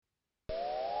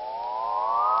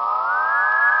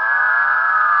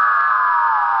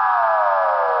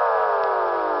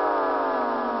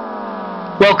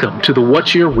Welcome to the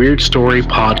What's Your Weird Story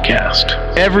podcast.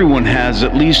 Everyone has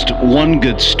at least one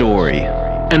good story.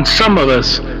 And some of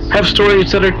us have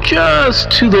stories that are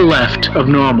just to the left of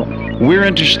normal. We're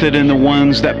interested in the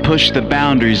ones that push the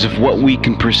boundaries of what we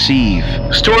can perceive.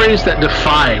 Stories that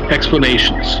defy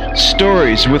explanations.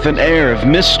 Stories with an air of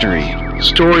mystery.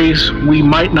 Stories we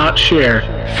might not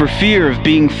share for fear of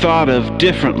being thought of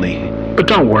differently. But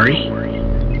don't worry,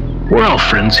 we're all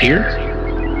friends here.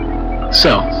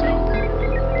 So,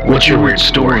 what's your weird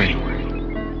story?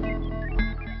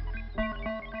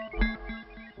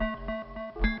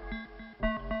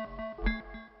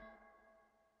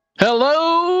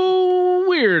 Hello,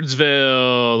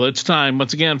 Weirdsville. It's time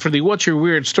once again for the What's Your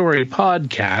Weird Story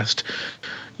podcast,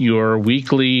 your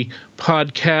weekly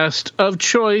podcast of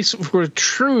choice for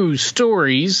true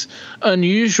stories,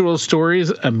 unusual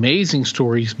stories, amazing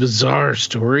stories, bizarre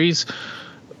stories,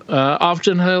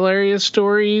 often hilarious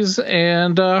stories,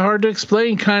 and hard to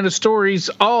explain kind of stories,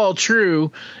 all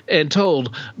true and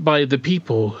told by the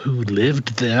people who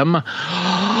lived them.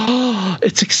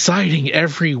 It's exciting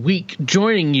every week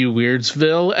joining you,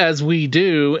 Weirdsville, as we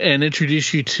do and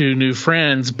introduce you to new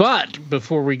friends. But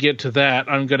before we get to that,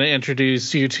 I'm going to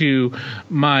introduce you to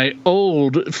my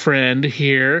old friend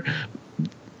here,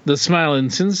 the Smiling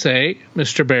Sensei,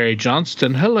 Mr. Barry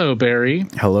Johnston. Hello, Barry.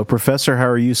 Hello, Professor. How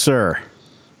are you, sir?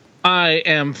 I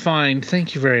am fine,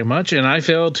 thank you very much. And I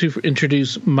failed to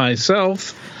introduce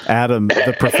myself. Adam,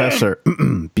 the Professor,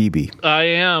 Beebe. I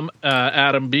am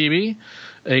Adam Beebe,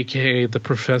 a.k.a. the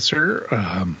Professor.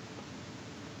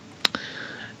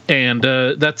 And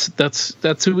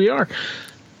that's who we are.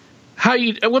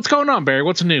 What's going on, Barry?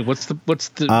 What's new? What's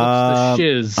the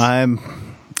shiz? I'm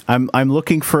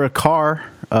looking for a car,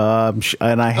 and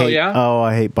I hate.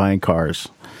 I hate buying cars.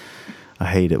 I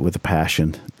hate it with a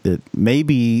passion. It may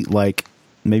be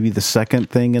the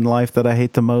second thing in life that I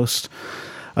hate the most.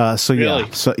 So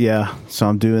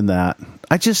I'm doing that.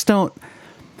 I just don't.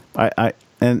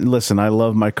 And listen, I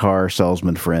love my car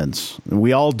salesman friends.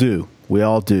 We all do.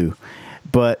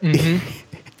 But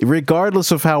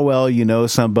regardless of how well you know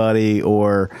somebody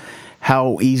or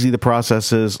how easy the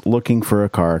process is, looking for a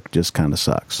car just kind of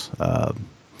sucks.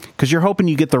 Because you're hoping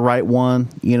you get the right one,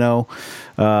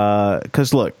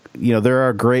 because look, there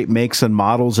are great makes and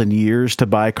models and years to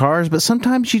buy cars, but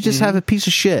sometimes you just have a piece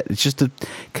of shit. It's just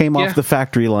came off the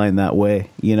factory line that way,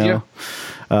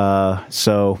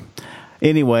 So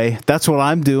anyway, that's what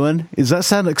I'm doing. Does that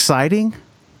sound exciting?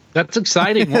 That's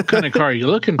exciting. What kind of car are you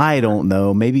looking for? I don't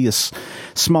know. Maybe a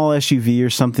small SUV or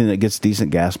something that gets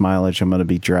decent gas mileage. I'm going to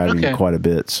be driving quite a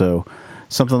bit, so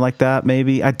something like that,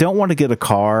 maybe. I don't want to get a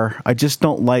car. I just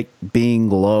don't like being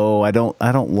low. I don't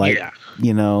like,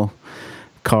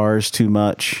 cars too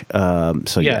much.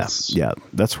 That's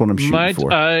what I'm shooting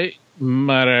for.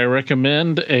 Might I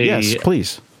recommend a yes,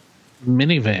 please.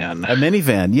 Minivan? A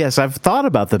minivan. Yes, I've thought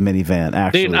about the minivan,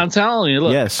 actually. Dude, I'm telling you,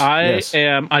 look, yes,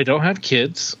 I don't have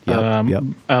kids,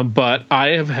 but I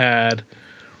have had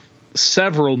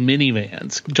several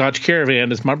minivans. Dodge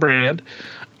Caravan is my brand.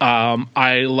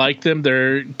 I like them.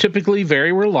 They're typically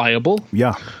very reliable.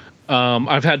 Yeah.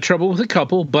 I've had trouble with a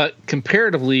couple, but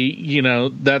comparatively,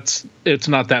 it's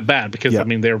not that bad because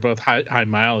they're both high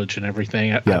mileage and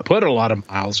everything. I put a lot of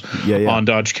miles on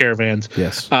Dodge Caravans.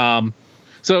 Yes.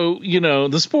 So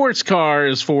the sports car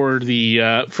is for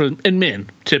and men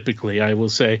typically. I will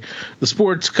say the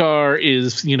sports car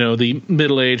is the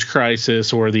middle-age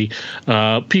crisis or the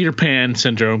Peter Pan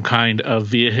syndrome kind of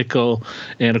vehicle,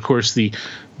 and of course the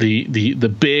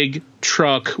big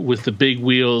truck with the big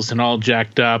wheels and all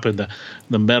jacked up and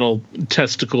the metal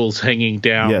testicles hanging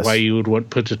down. Yes. Why you would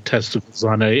want to put the testicles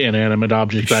on an inanimate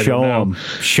object? Show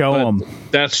them.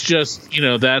 That's just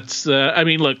that's.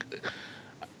 Look.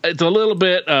 It's a little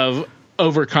bit of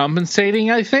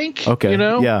overcompensating, I think. Okay.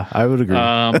 Yeah, I would agree.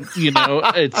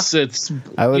 It's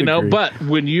I would agree. But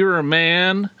when you're a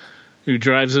man who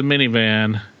drives a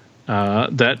minivan,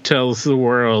 that tells the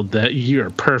world that you're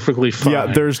perfectly fine.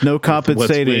 Yeah, there's no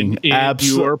compensating.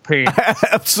 Your pants.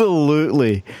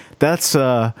 Absolutely. That's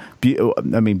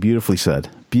beautifully said.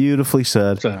 Beautifully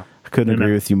said. So, I couldn't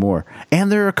agree with you more.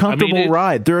 And they're a comfortable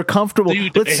ride. They're a comfortable.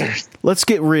 Let's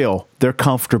get real. They're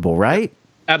comfortable, right?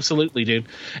 Absolutely, dude.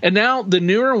 And now the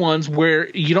newer ones where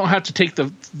you don't have to take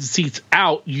the seats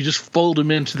out, you just fold them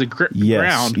into the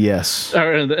ground. Yes.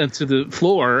 Or into the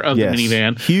floor of the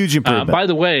minivan. Huge improvement. By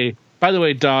the way,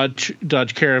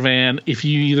 Dodge Caravan, if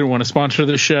you either want to sponsor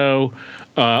the show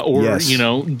or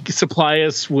supply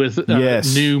us with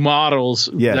new models,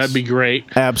 that'd be great.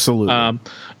 Absolutely.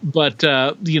 You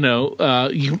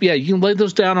can lay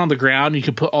those down on the ground. You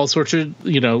can put all sorts of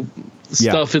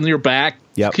stuff in your back.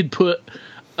 Yep. You could put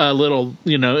a little,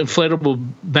 inflatable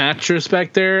mattress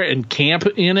back there and camp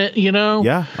in it,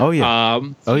 Yeah. Oh yeah.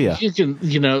 You can,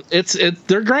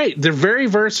 they're great. They're very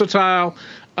versatile.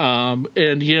 And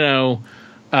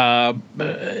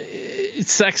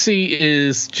sexy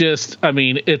is just,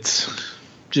 it's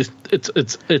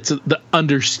the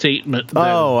understatement.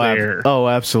 There.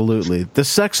 Absolutely. The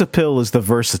sex appeal is the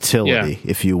versatility,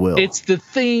 if you will. It's the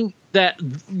thing that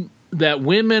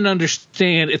women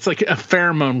understand. It's like a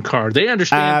pheromone card. They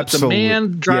understand that the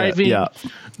man driving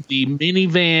the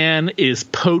minivan is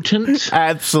potent.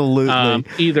 Absolutely.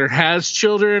 Either has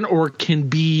children or can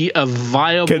be a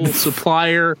viable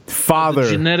supplier of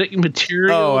genetic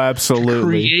material. Oh, absolutely. To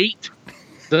create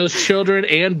those children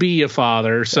and be a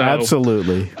father. So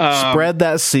absolutely. Spread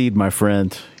that seed, my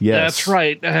friend. Yes. That's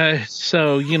right.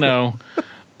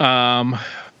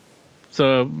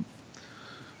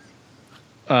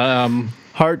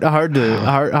 Hard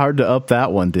to up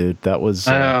that one, dude. That was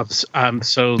I'm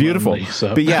so beautiful. Lonely,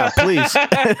 so. But yeah,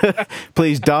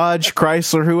 please Dodge,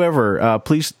 Chrysler, whoever,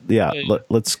 please,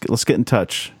 let's get in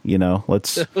touch.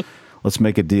 Let's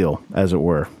make a deal, as it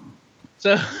were.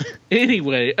 So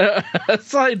anyway,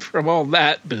 aside from all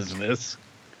that business,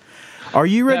 are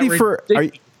you ready for?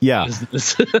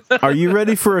 Are you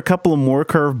ready for a couple of more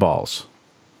curveballs?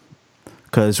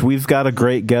 Because we've got a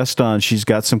great guest on. She's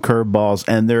got some curveballs,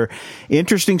 and they're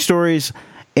interesting stories.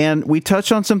 And we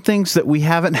touch on some things that we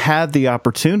haven't had the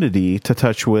opportunity to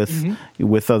touch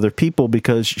with other people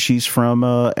because she's from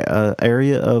a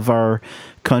area of our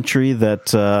country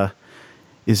that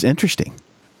is interesting.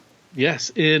 Yes,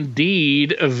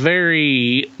 indeed, a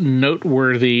very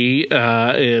noteworthy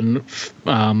and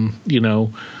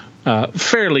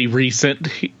fairly recent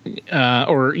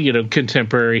or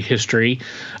contemporary history,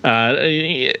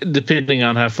 depending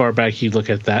on how far back you look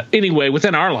at that. Anyway,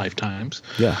 within our lifetimes,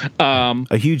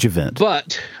 a huge event.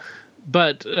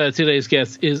 But today's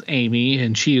guest is Amy,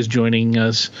 and she is joining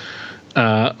us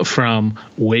from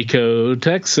Waco,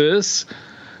 Texas.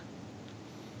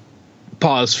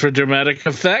 Pause for dramatic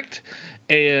effect.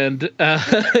 And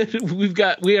we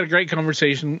had a great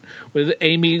conversation with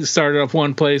Amy. Started off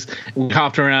one place, and we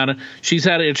hopped around. She's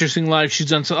had an interesting life. She's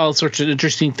done all sorts of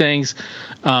interesting things,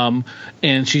 and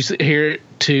she's here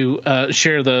to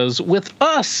share those with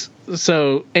us.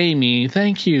 So, Amy,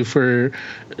 thank you for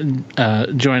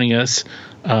joining us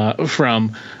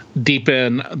from deep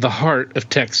in the heart of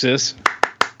Texas.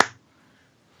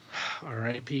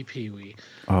 R.I.P. Pee-wee.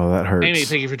 Oh, that hurts. Amy,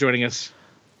 thank you for joining us.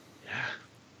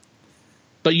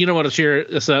 But you know what'll cheer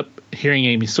us up? Hearing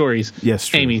Amy's stories. Yes,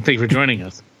 true. Amy, thank you for joining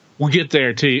us. We'll get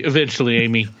there too eventually,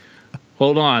 Amy.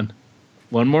 Hold on.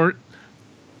 One more.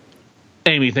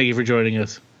 Amy, thank you for joining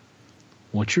us.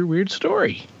 What's your weird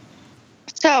story?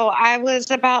 So I was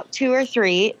about 2 or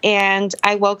 3, and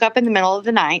I woke up in the middle of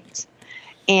the night,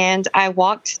 and I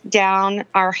walked down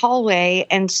our hallway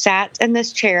and sat in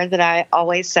this chair that I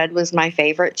always said was my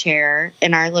favorite chair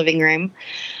in our living room.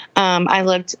 I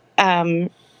lived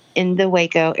in the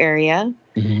Waco area.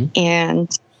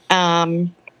 And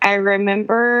I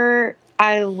remember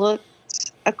I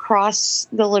looked across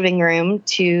the living room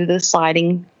to the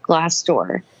sliding glass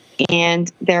door,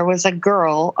 and there was a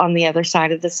girl on the other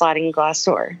side of the sliding glass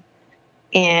door.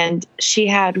 And she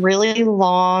had really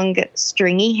long,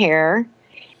 stringy hair,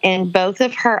 and both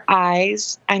of her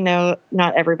eyes, I know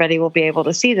not everybody will be able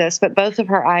to see this, but both of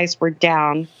her eyes were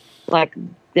down like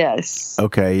this.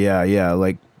 Okay, yeah.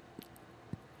 Like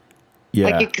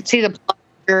you could see the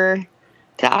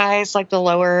eyes, like the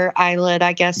lower eyelid,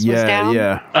 I guess, was down.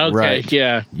 Yeah. Okay. Right.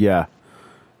 Yeah.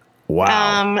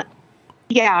 Wow.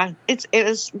 Yeah. It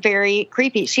was very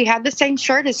creepy. She had the same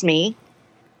shirt as me.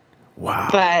 Wow.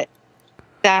 But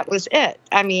that was it.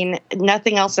 I mean,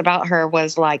 nothing else about her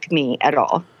was like me at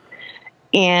all.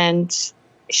 And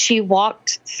she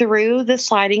walked through the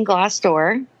sliding glass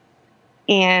door.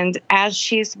 And as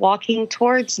she's walking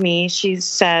towards me, she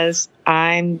says,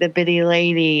 "I'm the Biddy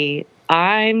Lady.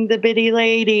 I'm the Biddy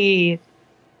Lady."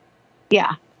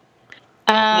 Yeah.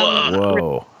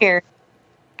 Whoa. Here.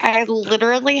 I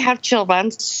literally have chill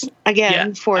bumps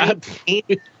again. 40.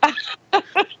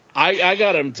 I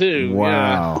got them too.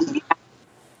 Wow.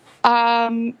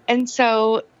 Yeah. And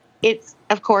so it,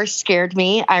 of course, scared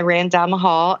me. I ran down the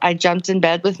hall. I jumped in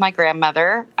bed with my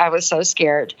grandmother. I was so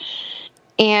scared.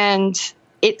 And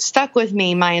it stuck with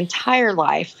me my entire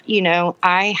life. You know,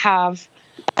 I have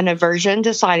an aversion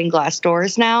to sliding glass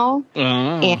doors now.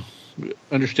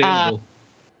 Understandable.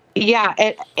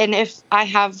 And if I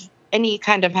have any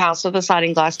kind of house with a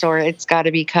sliding glass door, it's got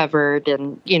to be covered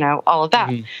and, all of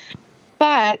that.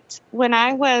 But when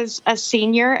I was a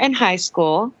senior in high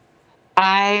school,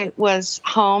 I was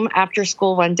home after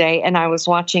school one day and I was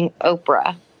watching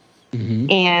Oprah.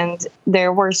 Mm-hmm. And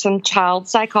there were some child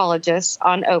psychologists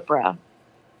on Oprah.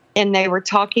 And they were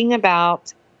talking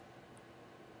about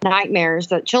nightmares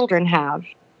that children have.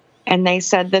 And they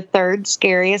said the third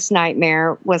scariest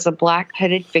nightmare was a black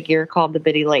hooded figure called the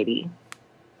Biddy Lady.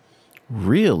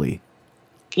 Really?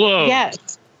 Whoa.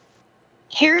 Yes.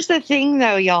 Here's the thing,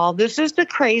 though, y'all. This is the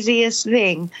craziest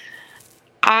thing.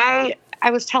 I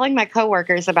was telling my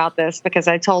coworkers about this because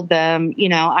I told them,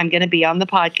 I'm going to be on the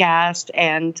podcast.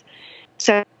 And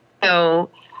so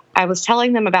I was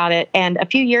telling them about it. And a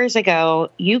few years ago,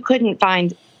 you couldn't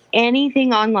find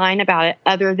anything online about it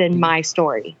other than my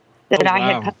story that I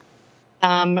had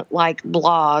put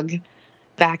blog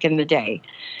back in the day.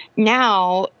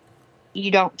 Now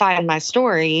you don't find my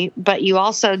story, but you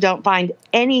also don't find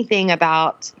anything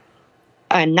about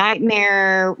a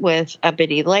nightmare with a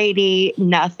Biddy Lady,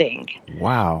 nothing.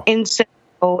 Wow. And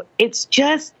so it's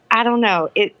just, I don't know.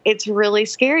 It's really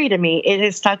scary to me. It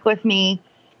has stuck with me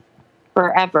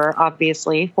forever,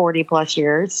 obviously, 40 plus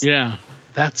years. Yeah.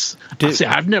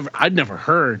 I've never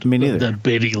heard me neither. The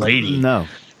Biddy Lady. No.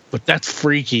 But that's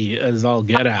freaky as all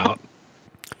get out.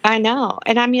 I know.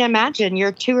 And I mean, imagine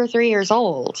you're 2 or 3 years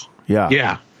old. Yeah.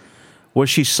 Yeah. Was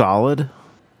she solid?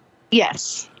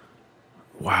 Yes.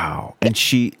 Wow. And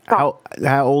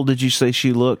how old did you say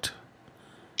she looked?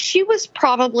 She was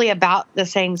probably about the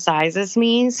same size as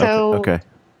me. So, okay.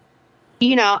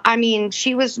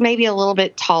 She was maybe a little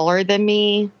bit taller than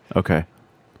me. Okay.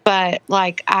 But,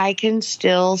 I can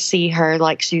still see her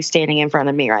like she's standing in front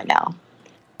of me right now.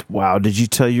 Wow. Did you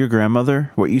tell your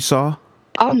grandmother what you saw?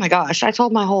 Oh, my gosh. I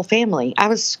told my whole family. I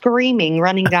was screaming,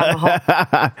 running down the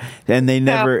hall. And they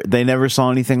never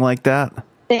saw anything like that?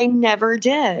 They never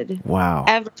did. Wow.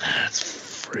 Ever. That's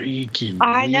freaking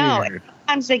I know. weird.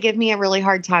 Sometimes they give me a really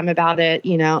hard time about it.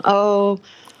 Oh,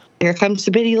 here comes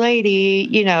the Biddy Lady.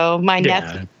 My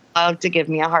nephew loved to give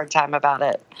me a hard time about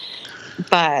it.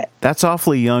 But that's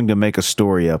awfully young to make a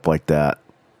story up like that.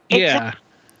 Yeah.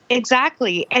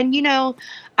 Exactly. And,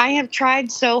 I have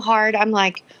tried so hard. I'm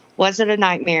like, was it a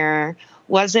nightmare?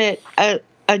 Was it a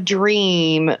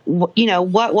dream?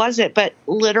 What was it? But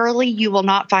literally, you will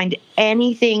not find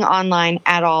anything online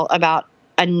at all about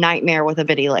a nightmare with a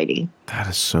Biddy Lady. That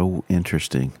is so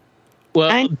interesting.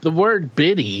 Well, the word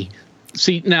Biddy,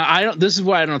 see, now this is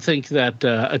why I don't think that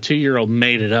a 2-year-old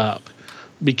made it up,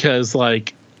 because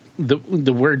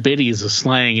the word Biddy is a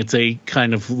slang. It's a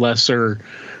kind of lesser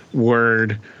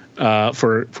word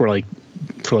for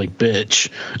bitch,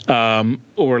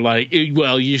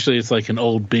 or usually it's like an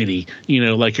old biddy,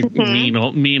 like a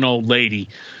mean old lady.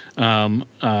 But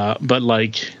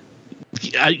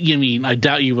I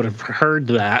doubt you would have heard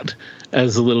that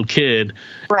as a little kid,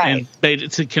 right? And made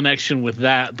it to connection with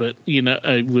that, but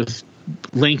with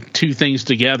linked two things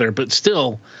together. But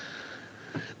still,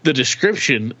 the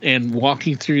description and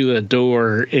walking through the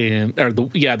door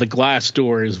the glass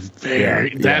door is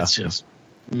very. That's just,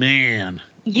 man.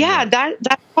 Yeah,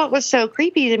 that's what was so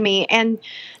creepy to me. And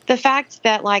the fact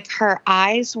that her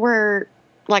eyes were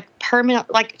permanent,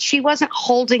 she wasn't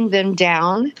holding them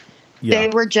down. Yeah. They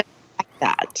were just like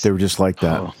that. They were just like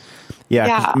that. Oh. Yeah.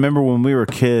 'Cause remember when we were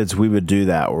kids, we would do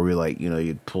that where we you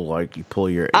could pull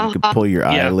your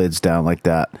eyelids down like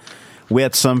that. We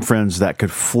had some friends that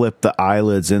could flip the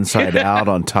eyelids inside out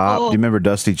on top. Do you remember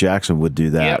Dusty Jackson would do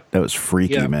that? Yep. That was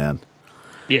freaky, man.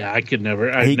 Yeah, I could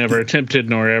never. I never attempted,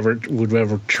 nor ever would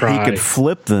ever try. He could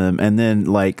flip them, and then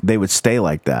they would stay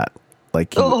like that.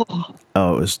 It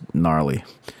was gnarly.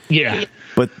 Yeah,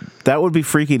 but that would be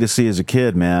freaky to see as a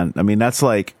kid, man. I mean, that's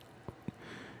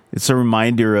it's a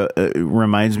reminder. It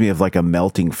reminds me of a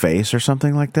melting face or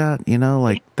something like that.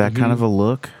 That kind of a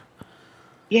look.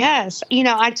 Yes,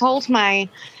 I told my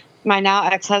now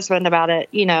ex-husband about it,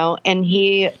 and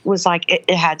he was like, it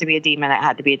had to be a demon. It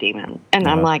had to be a demon. And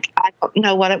I'm like, I don't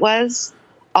know what it was.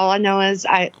 All I know is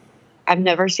I've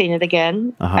never seen it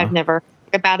again. I've never heard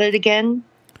about it again,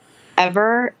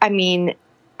 ever. I mean,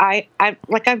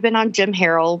 I've been on Jim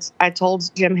Harold. I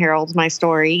told Jim Harold my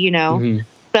story,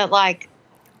 but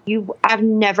I've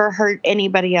never heard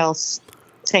anybody else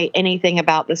say anything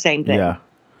about the same thing. Yeah.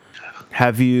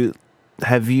 Have you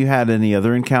had any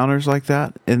other encounters like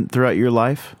that throughout your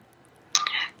life?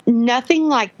 Nothing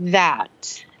like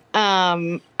that.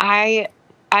 I've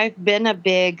been a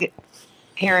big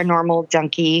paranormal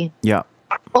junkie. Yeah.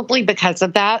 Probably because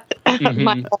of that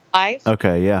my whole life.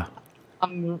 Okay, yeah.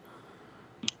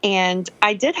 And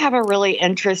I did have a really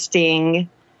interesting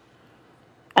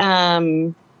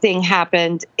thing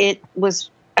happened. It was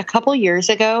a couple years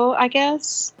ago, I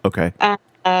guess. Okay.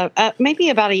 Maybe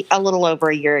about a little over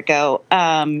a year ago.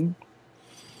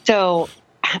 So,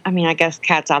 I mean, I guess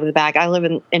cat's out of the bag. I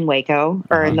live in Waco,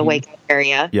 or in the Waco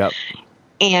area. Yep.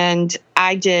 And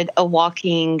I did a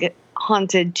walking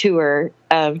haunted tour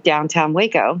of downtown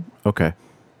Waco. Okay.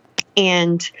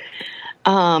 And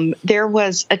there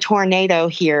was a tornado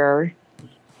here.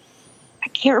 I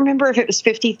can't remember if it was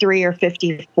 53 or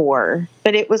 54,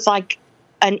 but it was like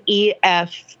an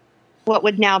what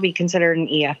would now be considered an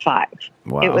EF5.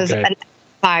 Wow. It was an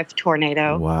F5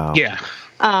 tornado. Wow. Yeah.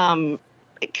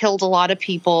 It killed a lot of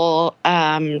people,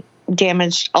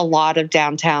 damaged a lot of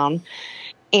downtown.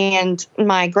 And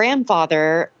my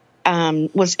grandfather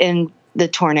was in the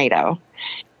tornado.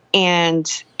 And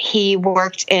he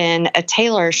worked in a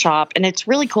tailor shop. And it's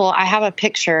really cool. I have a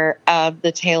picture of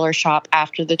the tailor shop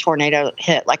after the tornado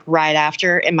hit, like right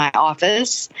after, in my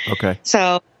office. Okay.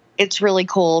 So it's really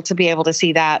cool to be able to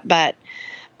see that. But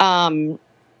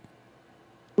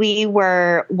we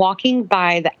were walking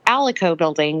by the Alico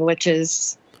building, which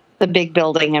is the big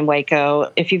building in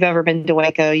Waco. If you've ever been to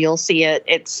Waco, you'll see it.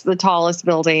 It's the tallest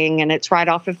building, and it's right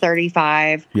off of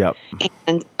 35. Yep.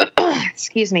 And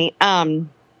excuse me,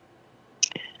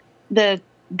 the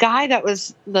guy that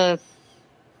was the,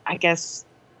 I guess,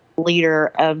 leader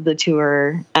of the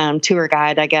tour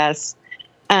guide, I guess,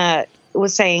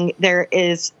 was saying there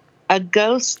is a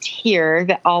ghost here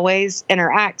that always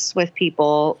interacts with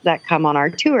people that come on our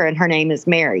tour, and her name is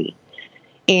Mary.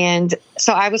 And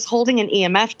so I was holding an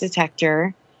EMF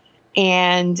detector,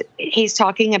 and he's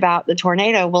talking about the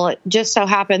tornado. Well, it just so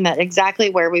happened that exactly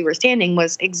where we were standing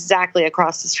was exactly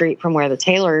across the street from where the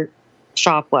tailor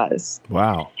shop was.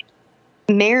 Wow.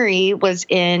 Mary was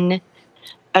in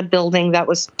a building that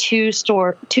was two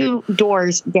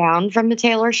doors down from the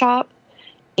tailor shop,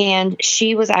 and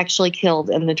she was actually killed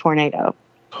in the tornado.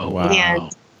 Oh, wow.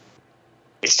 And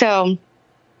so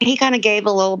he kind of gave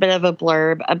a little bit of a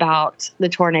blurb about the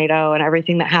tornado and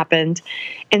everything that happened.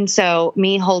 And so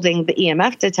me holding the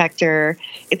EMF detector,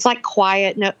 it's like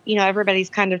quiet. No, everybody's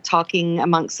kind of talking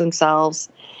amongst themselves.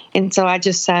 And so I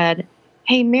just said,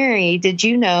 "Hey, Mary, did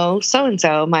you know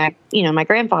so-and-so, my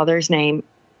grandfather's name?"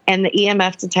 And the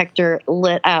EMF detector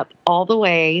lit up all the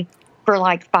way for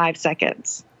like 5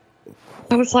 seconds.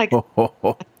 I was like,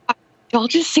 y'all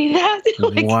just see that?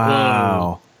 Like,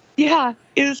 wow. Yeah,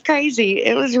 it was crazy.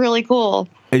 It was really cool.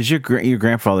 Is your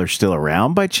grandfather still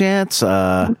around by chance?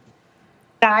 Died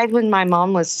when my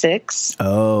mom was 6.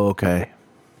 Oh, okay.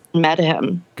 Met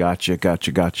him. Gotcha.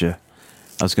 I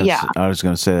was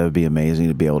gonna say that would be amazing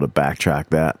to be able to backtrack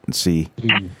that and see.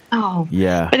 Oh,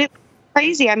 yeah. But it's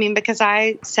crazy. I mean, because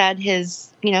I said his,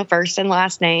 first and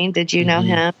last name. Did you know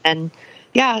him? And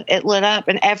yeah, it lit up,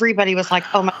 and everybody was like,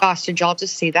 "Oh my gosh, did y'all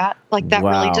just see that? Like that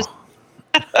wow. really just."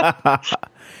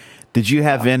 Did you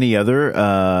have any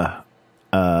other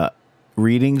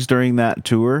readings during that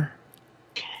tour?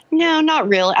 No, not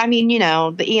really. I mean, the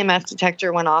EMF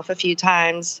detector went off a few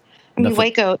times. I mean,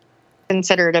 Waco is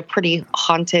considered a pretty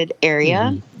haunted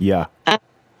area. Yeah.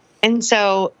 And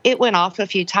so it went off a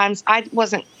few times. I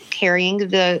wasn't carrying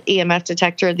the EMF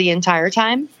detector the entire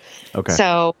time. Okay.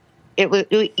 So it was,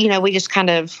 we just kind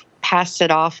of passed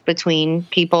it off between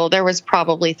people. There was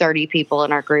probably 30 people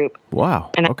in our group.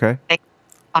 Wow. And okay.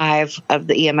 5 of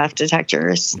the EMF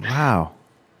detectors. Wow.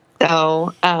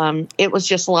 So it was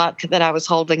just luck that I was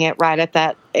holding it right at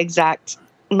that exact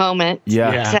moment.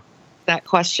 Yeah. That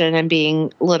question and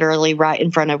being literally right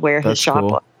in front of where his shop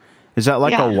was. Is that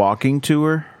like a walking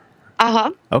tour?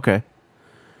 Uh-huh. Okay.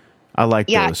 I like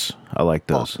those.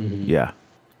 Yeah.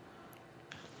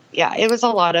 Yeah, it was a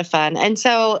lot of fun. And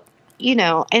so,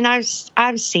 and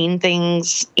I've seen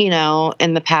things, in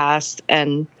the past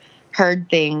and heard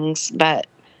things, but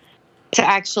to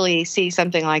actually see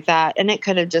something like that, and it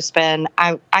could have just been,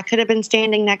 I could have been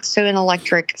standing next to an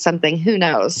electric something, who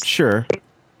knows? Sure.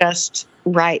 Just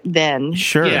right then.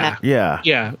 Sure. Yeah.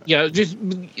 Just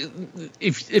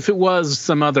if it was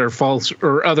some other false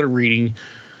or other reading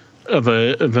of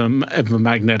a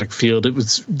magnetic field, it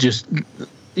was just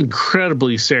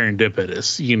incredibly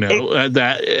serendipitous,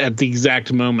 that at the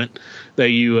exact moment that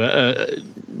you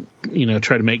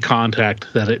try to make contact,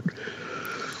 that it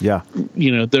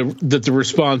that the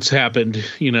response happened,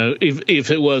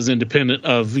 if it was independent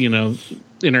of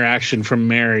interaction from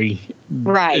Mary,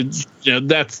 right?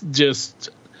 That's just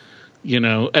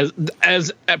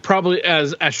as probably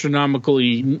as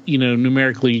astronomically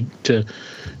numerically to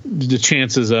the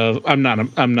chances of, I'm not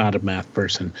a math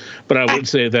person, but I would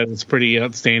say that it's pretty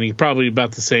outstanding, probably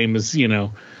about the same as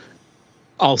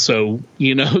also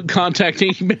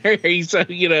contacting Mary. So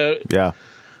yeah.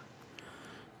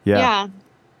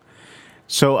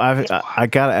 So I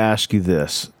got to ask you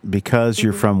this, because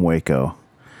you're from Waco.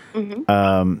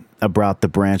 about the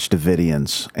Branch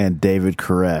Davidians and David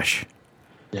Koresh.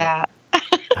 Yeah.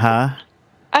 Huh?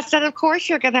 I said, of course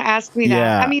you're going to ask me that.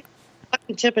 Yeah. I mean,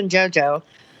 Chip and JoJo,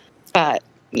 but,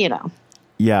 you know.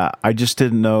 Yeah, I just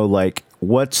didn't know, like,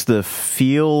 what's the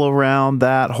feel around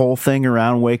that whole thing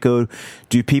around Waco?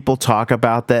 Do people talk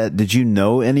about that? Did you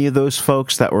know any of those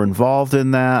folks that were involved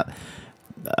in that?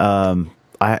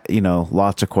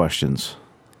 Lots of questions.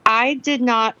 I did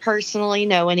not personally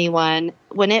know anyone.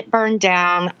 When it burned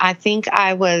down, I think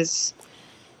I was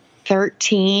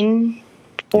 13,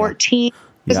 14. I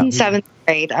was in 7th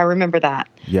grade. I remember that.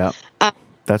 Yeah.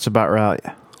 That's about right.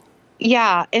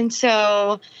 Yeah. And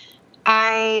so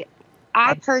I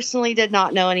personally did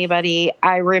not know anybody.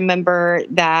 I remember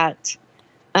that,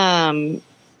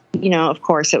 of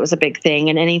course it was a big thing.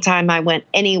 And anytime I went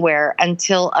anywhere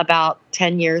until about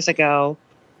 10 years ago,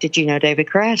 did you know David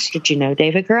Koresh? Did you know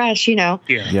David Koresh? You know?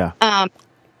 Yeah.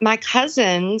 My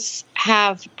cousins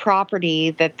have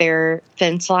property that their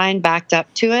fence line backed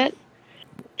up to it.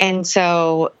 And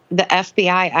so the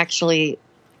FBI actually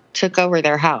took over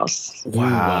their house.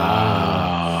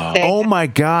 Wow. Oh my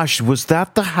gosh. Was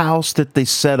that the house that they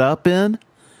set up in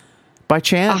by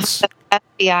chance? The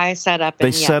FBI set up in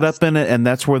They set up in it, and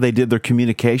that's where they did their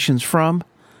communications from?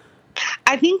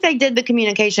 I think they did the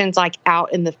communications like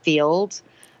out in the field,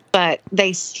 but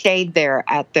they stayed there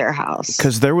at their house.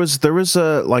 Because there was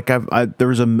a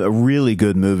really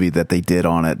good movie that they did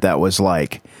on it that was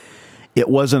like, it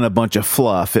wasn't a bunch of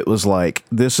fluff. It was like,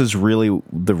 this is really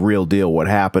the real deal, what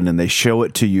happened, and they show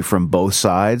it to you from both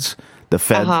sides, the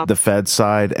Fed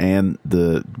side and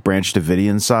the Branch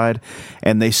Davidian side,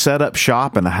 and they set up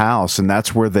shop in a house, and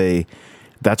that's where they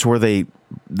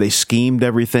schemed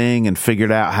everything and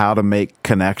figured out how to make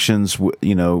connections,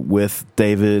 with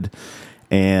David.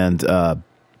 And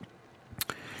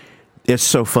it's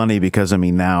so funny because, I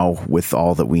mean, now with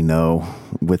all that we know,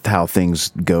 with how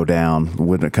things go down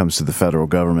when it comes to the federal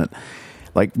government,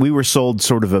 like, we were sold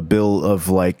sort of a bill of,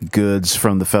 like, goods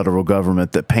from the federal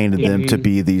government that painted them to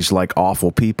be these, like,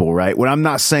 awful people, right? Well, I'm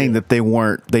not saying that they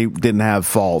didn't have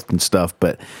fault and stuff,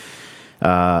 but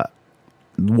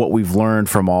what we've learned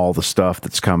from all the stuff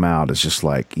that's come out is just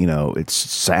like, it's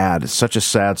sad. It's such a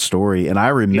sad story. And I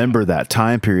remember that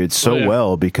time period so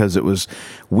well because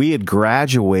we had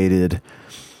graduated.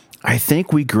 I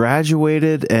think we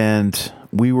graduated and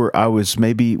we were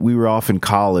off in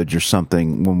college or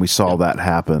something when we saw that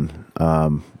happen.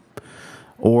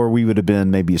 Or we would have been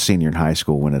maybe a senior in high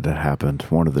school when it had happened,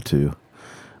 one of the two.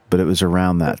 But it was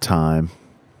around that time.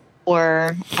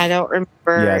 Or I don't remember.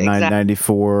 Yeah,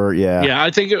 94. Yeah. Yeah,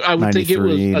 I think it was. I think we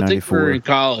were in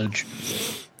college.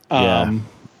 Yeah.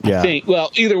 I think.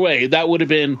 Well, either way, that would have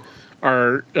been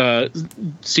our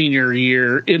senior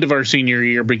year, end of our senior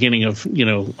year, beginning of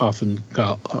often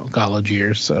college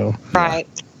years. So right.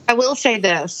 I will say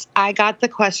this: I got the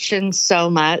question so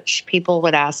much. People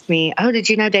would ask me, "Oh, did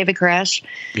you know David Koresh?"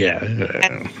 Yeah.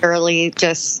 And Shirley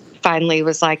just finally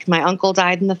was like, "My uncle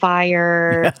died in the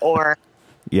fire," or.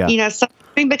 Yeah.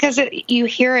 Something because you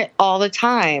hear it all the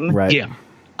time. Right. Yeah.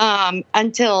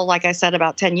 Until, like I said,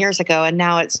 about 10 years ago. And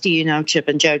now it's, do you know Chip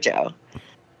and JoJo?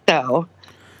 So,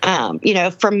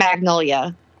 from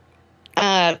Magnolia,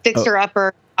 Fixer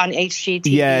Upper on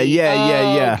HGTV.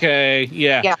 Yeah. Okay.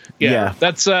 Yeah.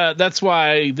 That's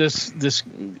why this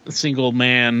single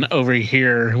man over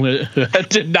here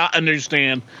did not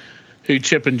understand who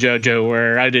Chip and JoJo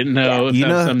were. I didn't know if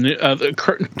that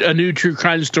was a new true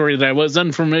crime story that I was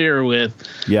unfamiliar with.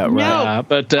 Yeah, right.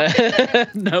 But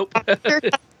nope.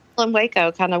 In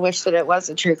Waco kind of wish that it was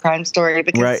a true crime story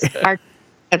because our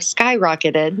have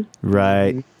skyrocketed.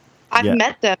 Right. I've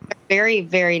met them. They're very,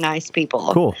 very nice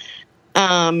people. Cool.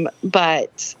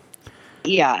 But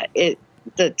yeah,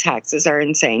 the taxes are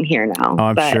insane here now. Oh,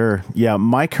 I'm sure. Yeah,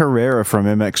 Mike Herrera from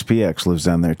MXPX lives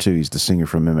down there too. He's the singer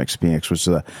from MXPX, which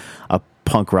is a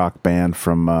punk rock band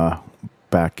from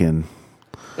back in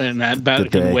in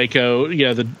Waco.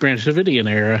 Yeah, the Branch Davidian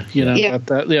era.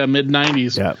 Mid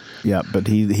 '90s. Yeah. But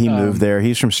he moved there.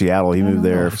 He's from Seattle. He moved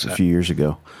there a few years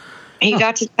ago. He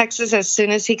got to Texas as soon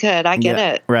as he could. I get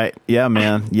it. Right. Yeah,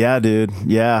 man. Yeah, dude.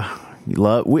 Yeah.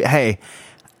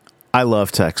 I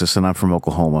love Texas, and I'm from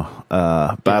Oklahoma,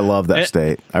 but I love that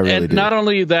state. I really do. Not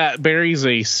only that, Barry's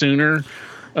a Sooner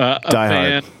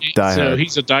fan, so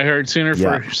he's a diehard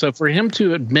Sooner. So for him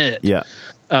to admit,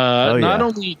 not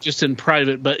only just in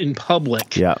private but in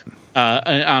public,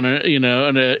 on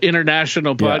an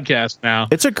international podcast now,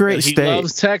 it's a great state. He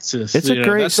loves Texas. It's a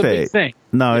great state. A big thing.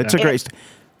 No, it's a great state.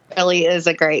 It really is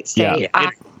a great state. Yeah.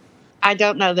 I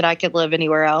don't know that I could live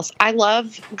anywhere else. I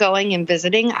love going and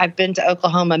visiting. I've been to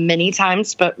Oklahoma many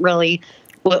times, but really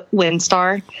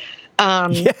WinStar.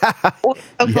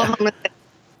 Oklahoma.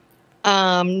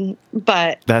 Yeah.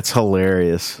 But that's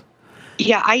hilarious.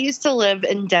 Yeah, I used to live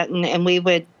in Denton, and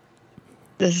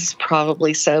this is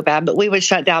probably so bad, but we would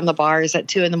shut down the bars at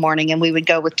 2 a.m. and we would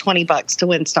go with $20 to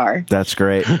WinStar. That's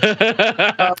great.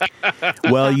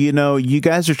 Well, you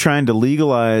guys are trying to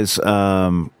legalize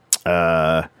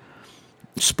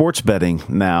sports betting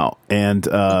now, and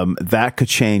that could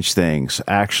change things.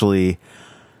 Actually,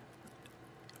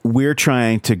 we're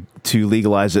trying to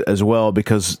legalize it as well,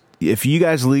 because if you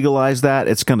guys legalize that,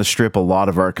 it's going to strip a lot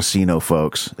of our casino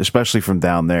folks, especially from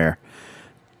down there,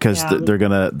 because they're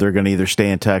gonna either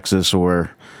stay in Texas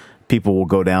or people will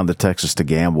go down to Texas to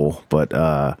gamble. But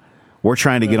we're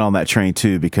trying to get on that train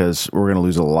too, because we're going to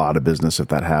lose a lot of business if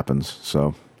that happens.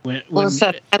 So. I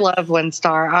love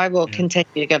WinStar. I will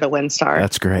continue to go to WinStar.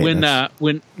 That's great.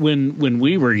 When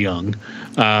we were young,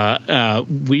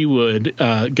 we would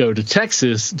go to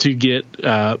Texas to get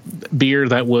beer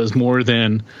that was more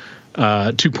than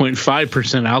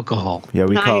 2.5% alcohol. Yeah,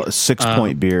 we call it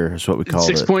 6-point beer. Is what we call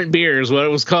it. 6-point beer is what it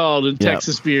was called in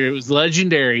Texas beer. It was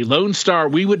legendary. Lone Star.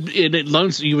 You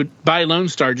would buy Lone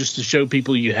Star just to show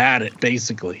people you had it,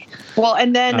 basically. Well,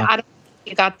 and then I don't.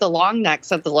 You got the long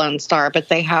necks of the Lone Star, but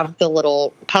they have the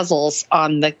little puzzles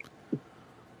on the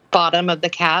bottom of the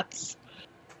caps.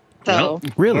 So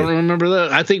really, I don't remember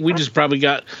that. I think we just probably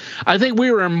got. I think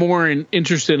we were more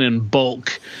interested in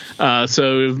bulk.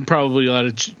 So it was probably a lot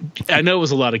of. I know it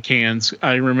was a lot of cans.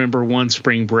 I remember one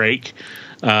spring break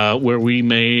where we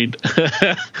made.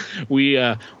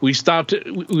 we stopped.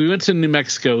 We went to New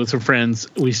Mexico with some friends.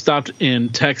 We stopped in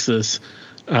Texas.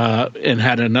 And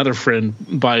had another friend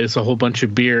buy us a whole bunch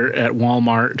of beer at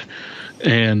Walmart,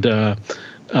 and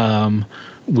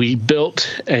we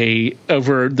built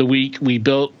over the week. We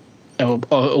built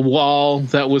a wall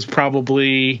that was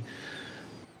probably,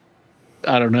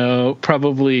 I don't know,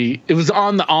 it was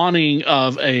on the awning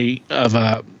of a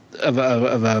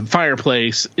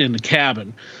fireplace in the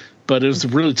cabin, but it was a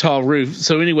really tall roof.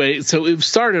 So anyway, it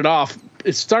started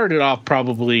off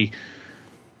probably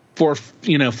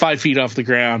 5 feet off the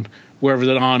ground, wherever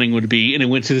the awning would be, and it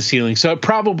went to the ceiling. So it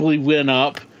probably went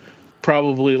up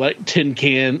like 8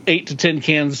 to 10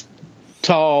 cans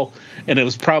tall, and it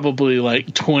was probably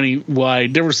like 20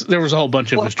 wide. There was a whole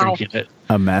bunch of us drinking it.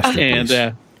 A masterpiece.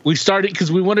 And we started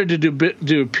because we wanted to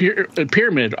do a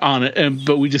pyramid on it,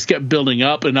 but we just kept building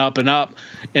up and up and up,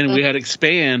 and we had to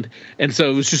expand, and so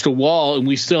it was just a wall, and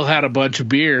we still had a bunch of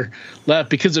beer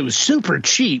left because it was super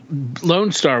cheap.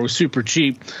 Lone Star was super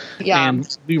cheap,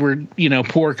 and we were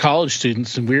poor college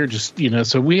students, and we were just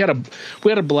so we had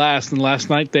a blast. And last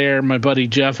night there, my buddy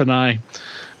Jeff and I,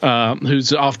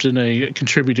 who's often a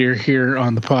contributor here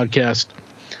on the podcast,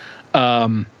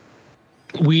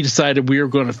 we decided we were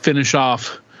going to finish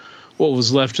off what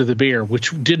was left of the beer,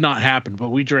 which did not happen, but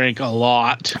we drank a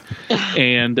lot.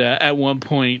 And at one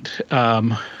point,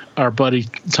 our buddy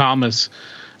Thomas,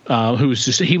 who was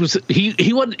just he was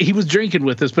drinking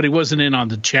with us, but he wasn't in on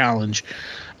the challenge.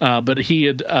 But he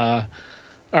had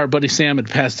our buddy Sam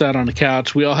had passed out on the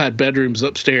couch. We all had bedrooms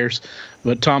upstairs,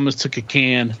 but Thomas took a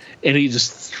can and he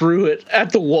just threw it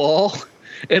at the wall,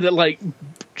 and it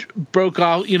broke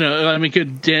off, a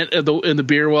dent in the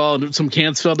beer wall, and some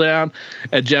cans fell down,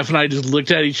 and Jeff and I just looked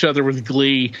at each other with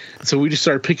glee. So we just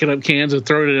started picking up cans and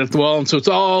throwing it at the wall, and so it's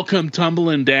all come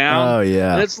tumbling down. Oh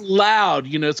yeah, and it's loud,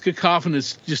 it's cacophony.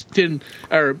 It's just tin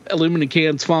or aluminum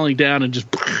cans falling down and just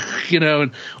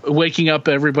and waking up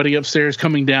everybody upstairs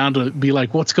coming down to be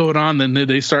like, what's going on? Then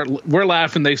we're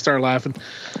laughing, they start laughing.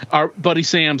 Our buddy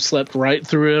Sam slept right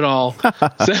through it all.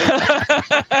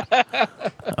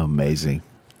 Amazing.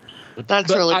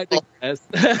 That's really cool.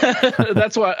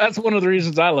 That's one of the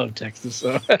reasons I love Texas.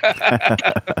 So.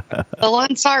 The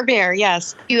Lone Star beer,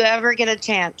 yes. If you ever get a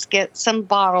chance, get some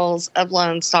bottles of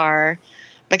Lone Star,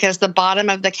 because the bottom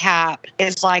of the cap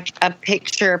is like a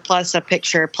picture plus a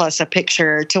picture plus a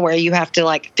picture, to where you have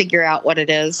to figure out what it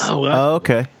is. Oh,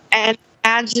 okay. And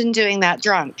imagine doing that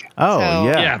drunk.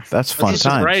 Yeah, that's fun It's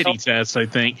times. a variety test, I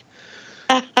think.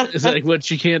 It's like, what,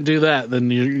 you can't do that,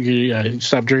 then you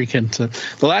stop drinking. So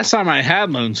the last time I had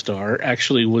Lone Star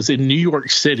actually was in New York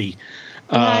City.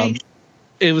 Nice.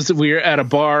 We were at a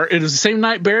bar. It was the same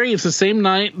night, Barry. It's the same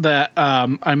night that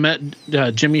I met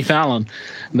Jimmy Fallon.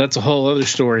 And that's a whole other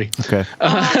story. Okay.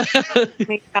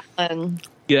 Jimmy Fallon.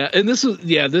 Yeah, and this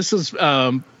is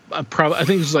probably, I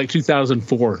think it was like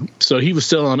 2004. So he was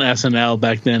still on SNL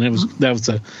back then. That was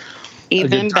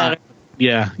even better.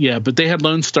 Yeah, but they had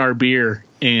Lone Star beer,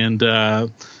 and I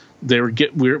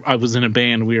was in a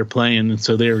band, we were playing, and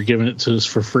so they were giving it to us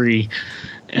for free,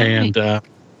 and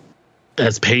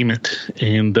as payment.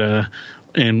 And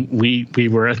and we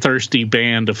were a thirsty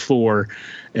band of 4,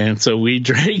 and so we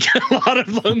drank a lot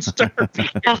of Lone Star beer.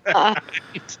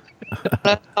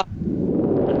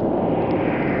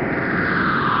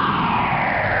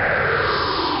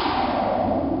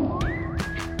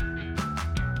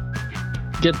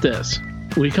 Get this.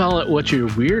 We call it What's Your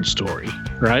Weird Story,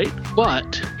 right?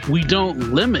 But we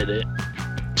don't limit it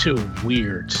to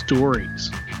weird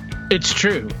stories. It's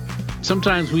true.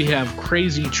 Sometimes we have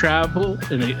crazy travel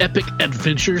and epic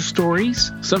adventure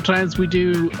stories. Sometimes we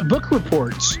do book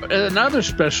reports and other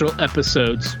special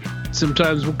episodes.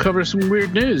 Sometimes we'll cover some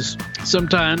weird news.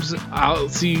 Sometimes I'll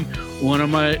see one of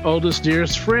my oldest,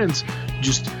 dearest friends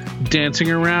just dancing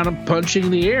around and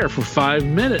punching the air for 5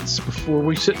 minutes before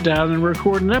we sit down and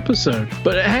record an episode.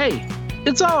 But hey,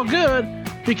 it's all good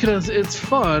because it's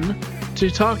fun to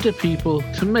talk to people,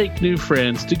 to make new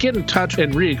friends, to get in touch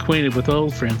and reacquainted with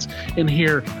old friends, and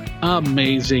hear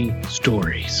amazing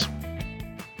stories.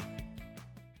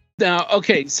 Now,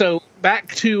 okay, so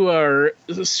back to our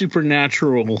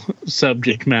supernatural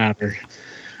subject matter.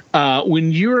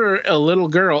 When you were a little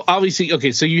girl, obviously,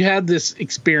 okay, so you had this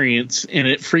experience and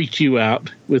it freaked you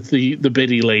out with the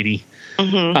Biddy Lady.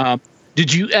 Mm-hmm.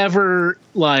 Did you ever,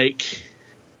 like,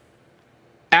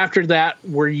 after that,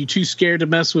 were you too scared to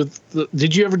mess with?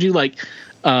 Did you ever do like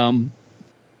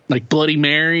Bloody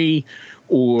Mary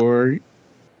or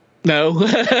no?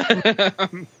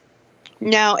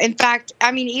 No. In fact,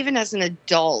 I mean, even as an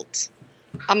adult,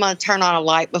 I'm going to turn on a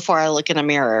light before I look in a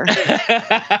mirror.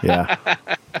 Yeah.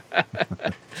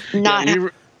 Not. Yeah,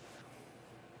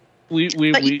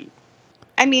 we.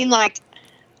 I mean, like,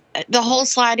 the whole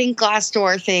sliding glass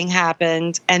door thing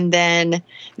happened, and then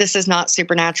this is not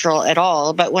supernatural at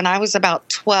all, but when I was about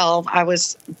 12, I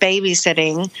was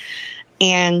babysitting,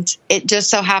 and it just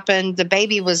so happened the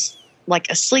baby was like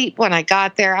asleep when I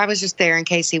got there. I was just there in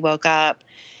case he woke up,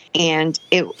 and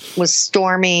it was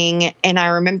storming, and I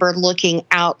remember looking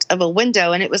out of a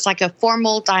window, and it was like a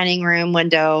formal dining room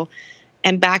window,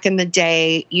 and back in the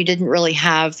day, you didn't really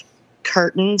have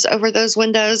curtains over those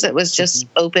windows. It was just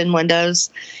open windows.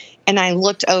 And I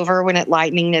looked over when it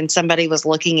lightened and somebody was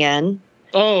looking in.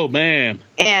 Oh, man.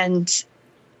 And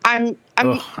I'm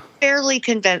fairly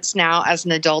convinced now as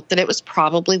an adult that it was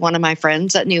probably one of my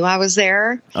friends that knew I was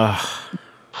there.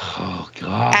 Oh,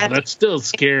 God. That's still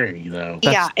scary, though.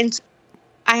 Yeah. And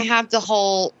I have the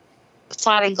whole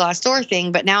sliding glass door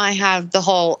thing, but now I have the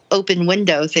whole open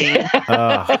window thing.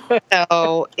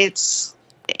 So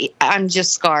I'm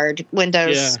just scarred.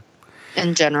 Windows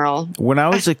in general. When I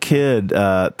was a kid,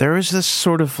 there was this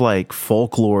sort of like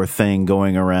folklore thing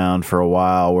going around for a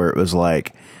while where it was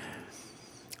like,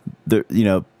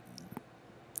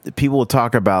 people would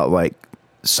talk about like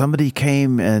somebody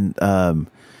came and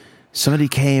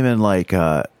like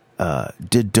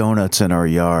did donuts in our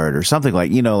yard or something,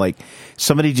 like, like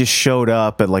somebody just showed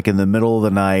up at like in the middle of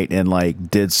the night and like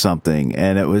did something,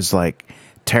 and it was like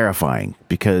terrifying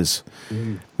because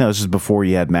this is before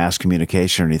you had mass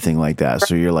communication or anything like that.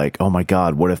 So you're like, oh my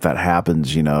God, what if that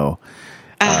happens? And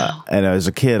as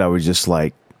a kid, I was just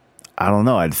like, I don't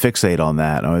know, I'd fixate on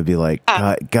that. I would be like,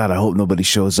 God, I hope nobody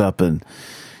shows up. And,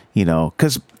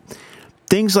 because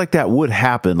things like that would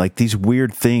happen, like these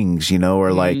weird things,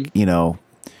 or like,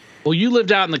 Well, you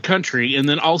lived out in the country, and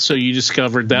then also you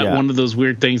discovered that one of those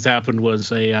weird things happened was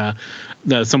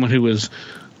someone who was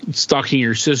stalking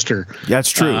your sister. That's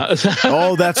true.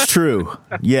 Oh, that's true.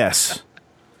 Yes.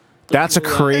 That's a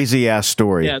crazy ass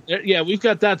story. Yeah, we've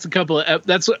got that's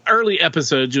early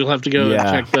episodes. You'll have to go and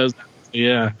check those out.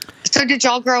 Yeah. So did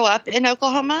y'all grow up in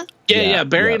Oklahoma? Yeah.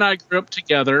 Barry and I grew up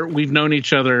together. We've known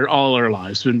each other all our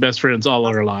lives. We've been best friends all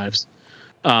our lives.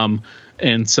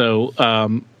 And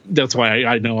so that's why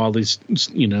I know all these,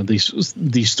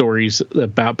 these stories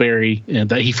about Barry and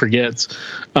that he forgets.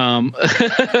 But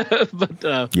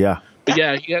yeah.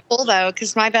 Cool though,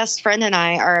 because my best friend and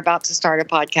I are about to start a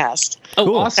podcast. Oh,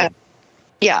 cool. Awesome!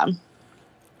 Yeah,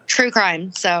 true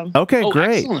crime. So okay,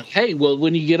 great. Excellent. Hey, well,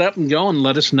 when you get up and going,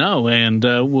 let us know, and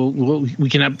we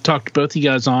can talk to both you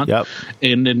guys on. Yep.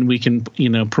 And then we can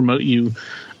promote you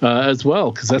as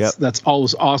well, because that's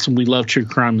always awesome. We love true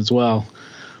crime as well.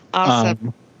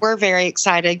 Awesome. We're very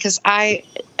excited because I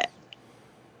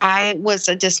was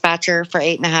a dispatcher for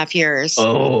 8.5 years.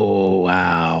 Oh,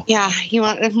 wow. Yeah. You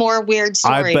want more weird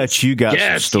stories? I bet you got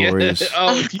some stories.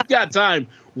 Oh, if you got time,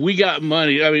 we got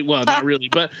money. I mean, well, not really,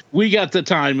 but we got the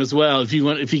time as well. If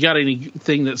you got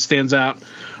anything that stands out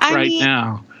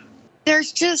now.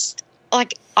 There's just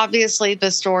like, obviously the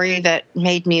story that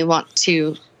made me want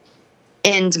to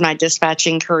end my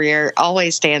dispatching career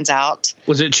always stands out.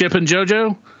 Was it Chip and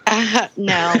JoJo?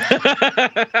 No,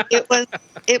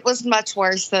 it was much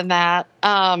worse than that.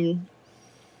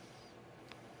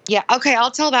 Yeah. Okay.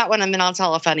 I'll tell that one and then I'll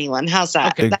tell a funny one. How's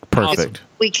that? Okay, perfect.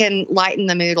 We can lighten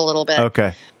the mood a little bit.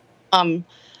 Okay.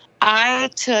 I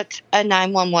took a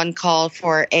 911 call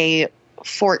for a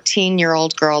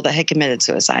 14-year-old girl that had committed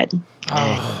suicide.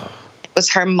 Oh. It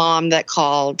was her mom that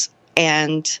called,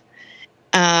 and,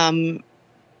 I'm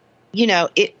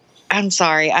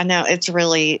sorry. I know it's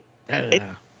really,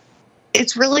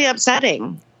 it's really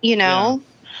upsetting, Yeah.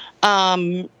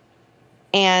 And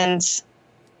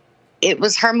it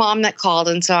was her mom that called.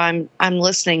 And so I'm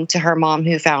listening to her mom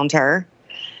who found her.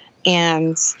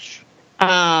 And,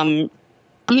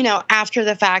 after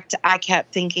the fact, I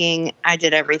kept thinking I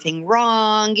did everything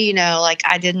wrong.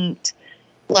 I didn't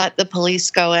let the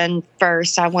police go in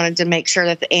first. I wanted to make sure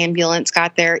that the ambulance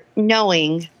got there,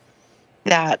 knowing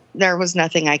that there was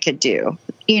nothing I could do.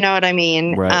 You know what I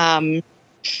mean? Right.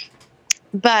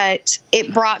 But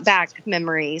it brought back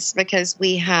memories because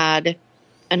we had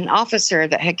an officer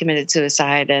that had committed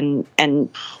suicide, and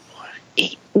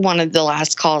one of the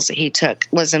last calls that he took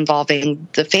was involving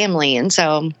the family. And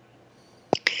so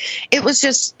it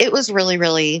was really,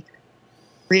 really,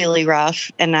 really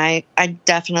rough. And I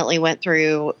definitely went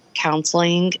through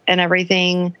counseling and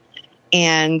everything.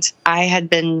 And I had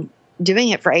been doing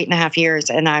it for 8.5 years.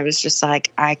 And I was just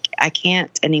like, I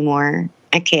can't anymore.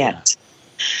 I can't.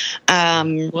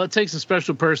 Well, it takes a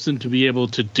special person to be able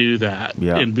to do that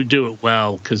and do it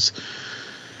well, because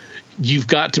you've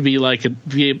got to be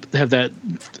have that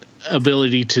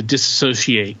ability to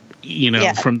disassociate,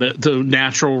 from the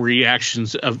natural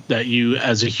reactions that you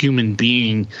as a human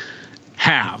being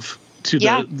have to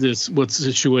what's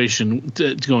the situation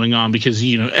going on, because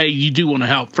you do want to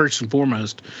help first and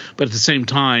foremost, but at the same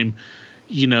time,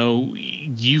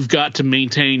 you've got to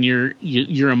maintain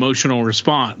your emotional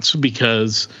response,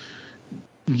 because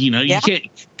you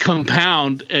can't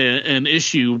compound an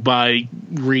issue by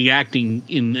reacting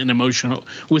in an emotional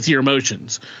with your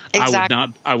emotions.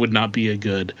 Exactly. I would not be a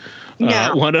good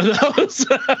one of those.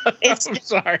 I'm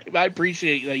sorry. I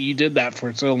appreciate that you did that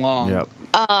for so long. Yep.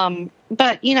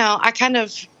 But I kind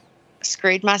of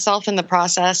screwed myself in the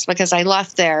process, because I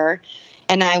left there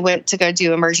and I went to go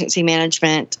do emergency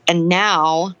management, and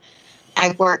now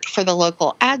I work for the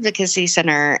local advocacy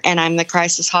center, and I'm the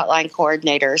crisis hotline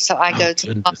coordinator. So I go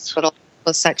to the hospital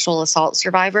with sexual assault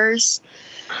survivors.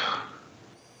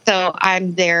 So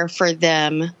I'm there for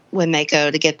them when they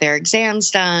go to get their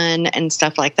exams done and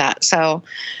stuff like that. So,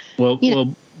 well,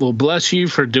 bless you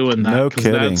for doing that. No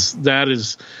kidding. That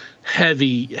is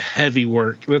heavy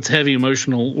work. That's heavy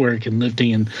emotional work and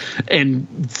lifting,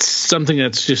 and something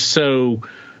that's just so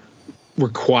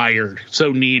required,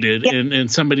 so needed,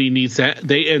 and somebody needs that.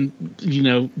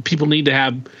 People need to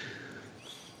have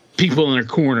people in their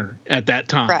corner at that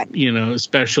time, right.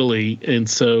 Especially. And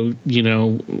so, we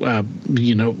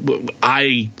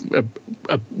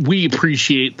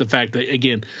appreciate the fact that,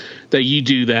 again, that you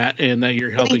do that and that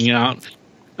you're helping out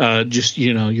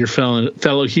your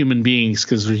fellow human beings,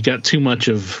 because we've got too much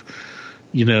of,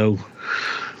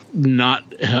 not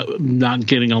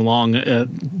getting along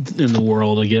in the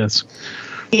world, I guess.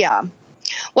 Yeah.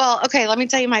 Well, okay, let me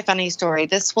tell you my funny story.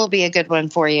 This will be a good one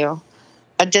for you.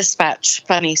 A dispatch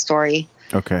funny story.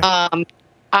 Okay.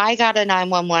 I got a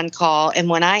 911 call, and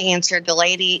when I answered, the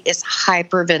lady is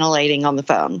hyperventilating on the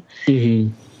phone.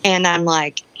 Mm-hmm. And I'm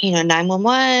like,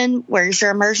 911, where's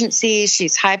your emergency?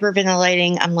 She's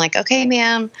hyperventilating. I'm like, okay,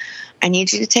 ma'am, I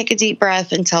need you to take a deep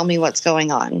breath and tell me what's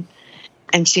going on.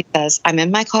 And she says, I'm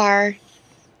in my car.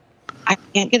 I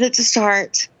can't get it to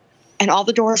start. And all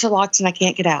the doors are locked and I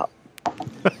can't get out.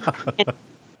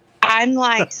 I'm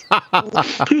like,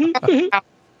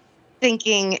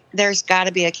 thinking there's got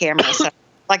to be a camera. So,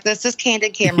 this is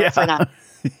candid camera for now.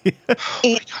 Oh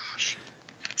my gosh.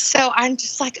 So I'm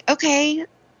just like, okay,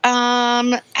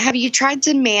 have you tried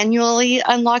to manually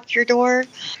unlock your door?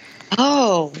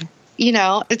 Oh,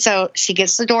 and so she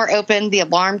gets the door open, the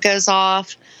alarm goes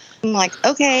off. I'm like,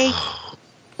 okay,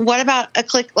 what about a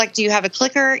click? Do you have a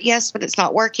clicker? Yes, but it's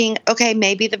not working. Okay,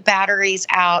 maybe the battery's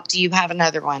out. Do you have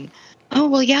another one? Oh,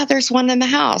 well, yeah, there's one in the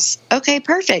house. Okay,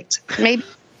 perfect. Maybe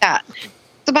that.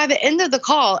 So by the end of the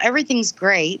call, everything's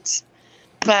great.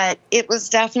 But it was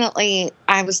definitely,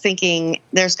 I was thinking,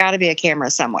 there's got to be a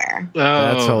camera somewhere. Oh,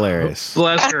 that's hilarious.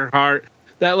 Bless her heart.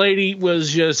 That lady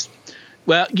was just,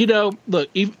 well, look,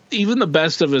 even the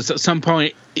best of us at some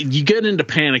point, you get into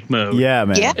panic mode. Yeah,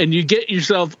 man. Yeah. And you get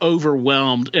yourself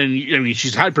overwhelmed. And,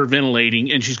 she's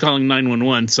hyperventilating and she's calling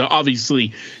 911. So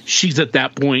obviously she's at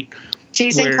that point.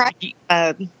 She's in crisis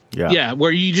mode. Yeah,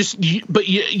 where but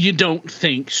you don't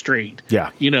think straight.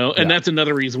 Yeah. And that's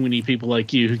another reason we need people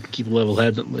like you who can keep a level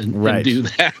head and do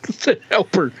that to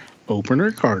help her open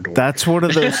her car door. That's one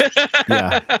of those.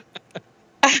 Yeah.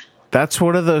 That's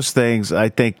one of those things I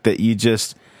think that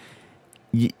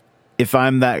if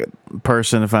I'm that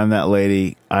person, if I'm that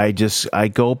lady, I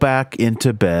go back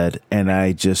into bed and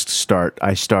I start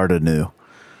anew.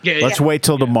 Yeah. Let's wait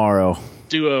till tomorrow.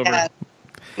 Do over.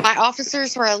 My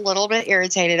officers were a little bit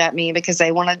irritated at me because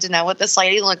they wanted to know what this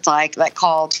lady looked like that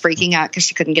called freaking out because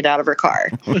she couldn't get out of her car.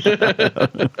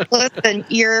 Listen,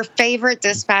 your favorite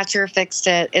dispatcher fixed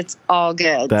it. It's all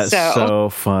good. That's so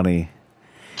funny.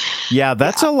 Yeah,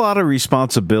 that's a lot of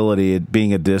responsibility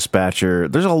being a dispatcher.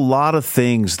 There's a lot of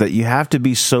things that you have to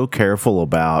be so careful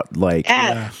about, like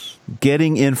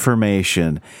getting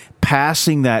information,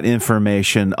 passing that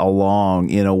information along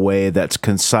in a way that's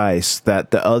concise,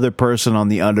 that the other person on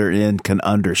the other end can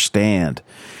understand,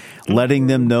 letting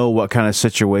them know what kind of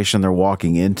situation they're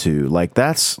walking into. Like,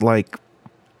 that's like,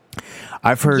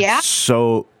 I've heard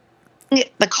the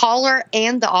caller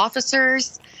and the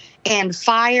officers and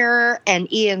fire and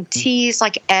EMTs,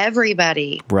 like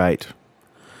everybody. Right.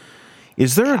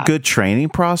 Is there a good training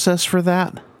process for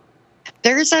that?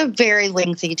 There's a very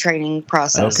lengthy training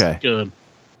process. Okay. Good.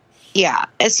 Yeah,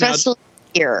 especially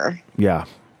here. Yeah.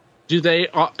 Do they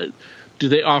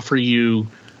offer you,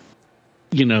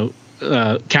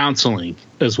 counseling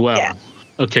as well? Yeah.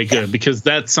 Okay, good, because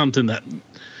that's something that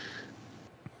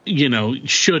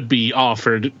should be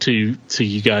offered to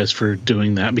you guys for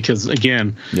doing that, because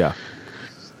again,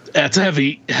 that's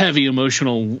heavy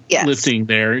emotional lifting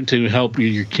there to help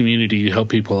your community, to help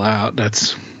people out.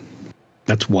 That's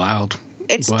wild.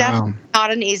 It's definitely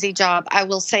not an easy job. I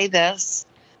will say this,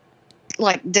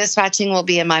 like, dispatching will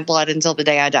be in my blood until the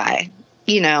day I die,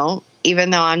 even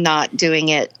though I'm not doing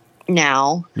it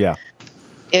now. Yeah.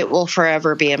 It will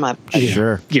forever be in my blood.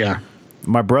 Sure. Yeah.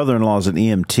 My brother-in-law is an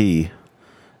EMT.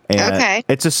 And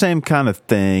it's the same kind of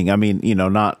thing. I mean,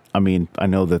 I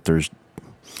know that there's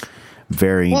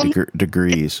varying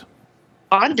degrees.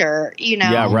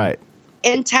 Yeah, right.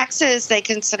 In Texas, they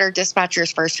consider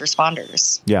dispatchers first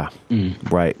responders. Yeah,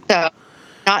 right. So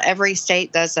not every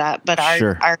state does that, but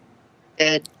our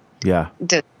did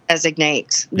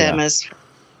designate them as.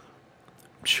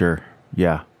 Sure.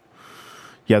 Yeah.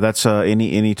 Yeah, that's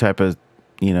any type of,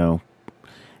 and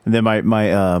then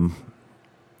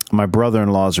my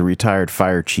brother-in-law is a retired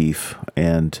fire chief,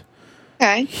 and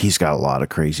he's got a lot of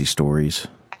crazy stories.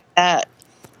 I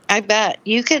bet.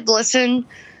 You could listen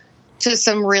to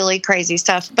some really crazy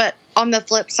stuff, but on the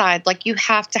flip side, like, you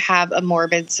have to have a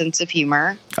morbid sense of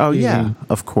humor. Oh, yeah,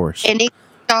 of course. Any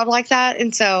job like that.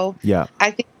 And so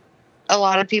I think a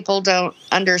lot of people don't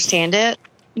understand it,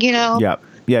 Yeah.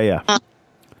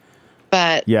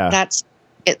 But that's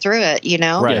get through it,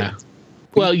 Right. Yeah.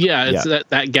 Well, it's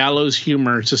that gallows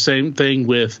humor. It's the same thing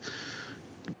with,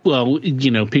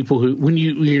 people who, when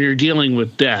you're dealing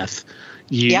with death,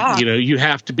 you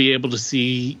have to be able to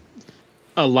see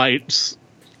a light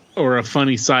or a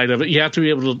funny side of it. You have to be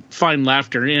able to find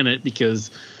laughter in it,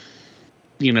 because,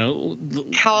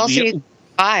 how else do you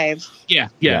survive?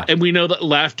 Yeah. And we know that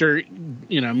laughter,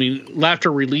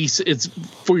 laughter release, it's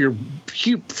for your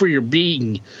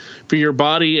being, for your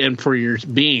body and for your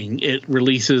being. It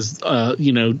releases, a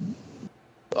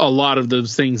lot of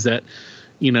those things that,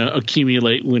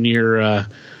 accumulate when you're,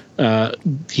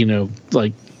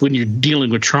 like when you're dealing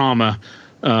with trauma.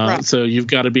 Right. So you've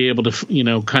got to be able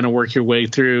to, kind of work your way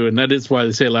through. And that is why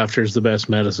they say laughter is the best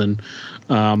medicine.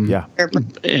 And,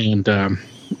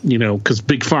 because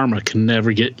Big Pharma can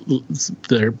never get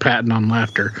their patent on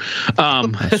laughter.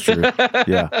 That's true.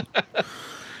 Yeah.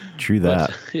 True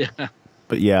that.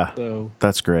 But so,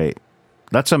 that's great.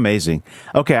 That's amazing.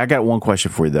 Okay, I got one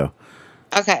question for you, though.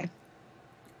 Okay.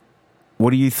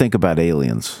 What do you think about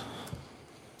aliens?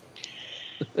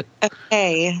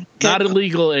 Okay. Not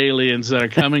illegal aliens that are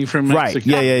coming from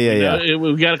Mexico. Right. Yeah.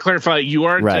 We've got to clarify. You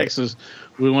are in Texas.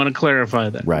 We want to clarify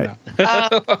that. Right.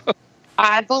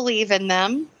 I believe in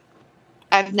them.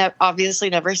 I've obviously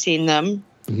never seen them.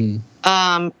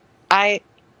 Mm-hmm. I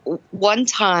one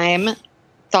time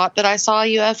thought that I saw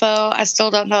a UFO. I still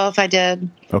don't know if I did.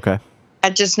 Okay. I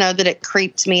just know that it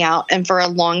creeped me out. And for a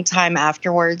long time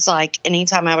afterwards, like,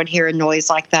 anytime I would hear a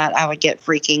noise like that, I would get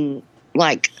freaking,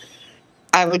 like,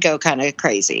 I would go kind of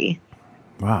crazy.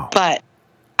 Wow. But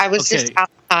I was just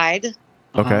outside.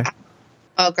 Okay.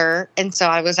 Smoker. And so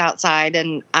I was outside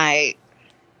and I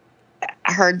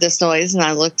heard this noise and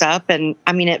I looked up, and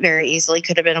I mean, it very easily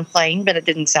could have been a plane, but it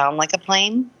didn't sound like a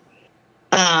plane.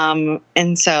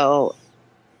 And so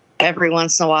every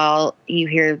once in a while you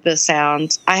hear the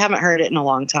sound. I haven't heard it in a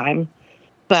long time,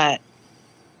 but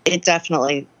it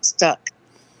definitely stuck.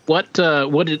 What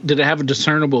did it have a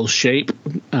discernible shape?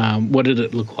 What did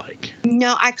it look like?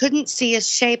 No, I couldn't see a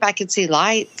shape. I could see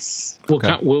lights.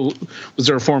 Was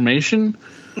there a formation?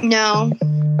 No,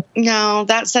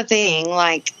 that's the thing.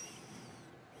 Like,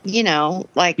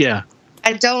 Yeah.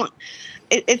 I don't.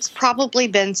 It's probably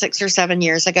been 6 or 7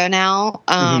 years ago now.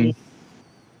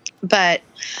 But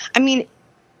I mean,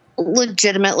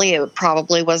 legitimately, it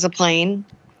probably was a plane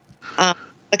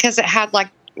because it had like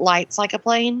lights like a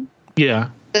plane. Yeah.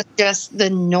 Just the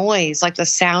noise, like the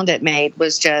sound it made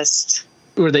was just.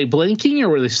 Were they blinking or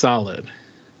were they solid?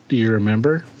 Do you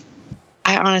remember?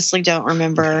 I honestly don't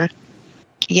remember.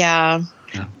 Yeah.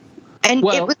 And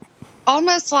it was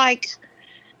almost like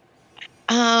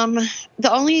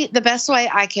the best way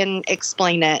I can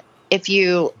explain it,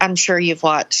 I'm sure you've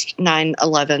watched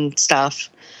 9/11 stuff.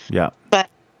 Yeah. But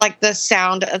like the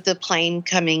sound of the plane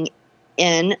coming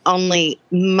in, only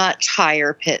much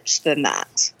higher pitched than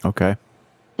that. Okay.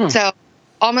 So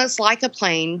almost like a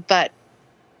plane, but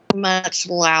much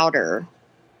louder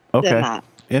than that.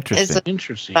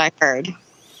 Interesting. I heard.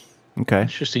 Okay.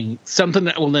 Interesting. Something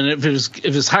that, well, then if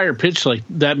it's higher pitched, like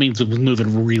that means it was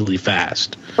moving really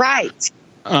fast. Right.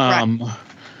 Well,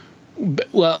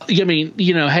 I mean,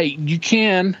 hey, you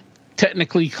can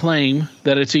technically claim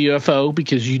that it's a UFO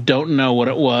because you don't know what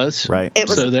it was. Right.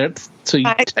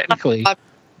 Technically.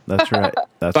 That's right.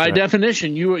 By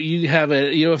definition, you have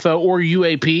a UFO or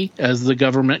UAP, as the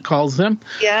government calls them.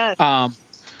 Yeah.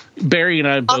 Barry and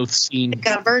I have both seen. The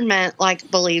government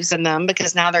believes in them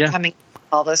because now they're coming with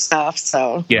all this stuff.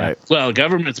 So yeah, right. Well,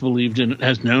 government's believed in it,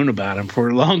 has known about them for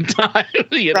a long time.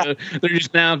 They're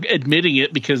just now admitting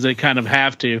it because they kind of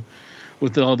have to,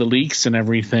 with all the leaks and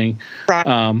everything. Right.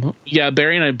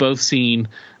 Barry and I both seen.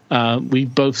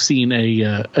 We've both seen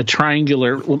a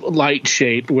triangular light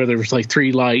shape where there was like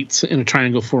 3 lights in a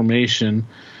triangle formation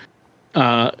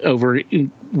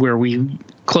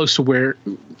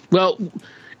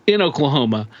in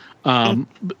Oklahoma,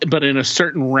 but in a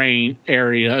certain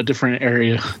area, a different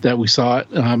area that we saw it.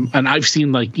 And I've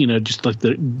seen just like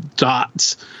the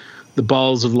dots, the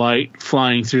balls of light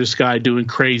flying through the sky, doing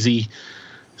crazy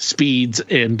speeds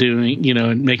and doing,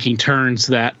 and making turns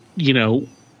that,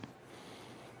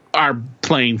 our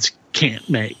planes can't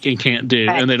make and can't do,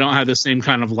 and they don't have the same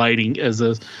kind of lighting as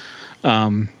a.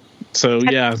 The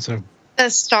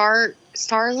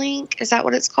Starlink, is that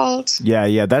what it's called?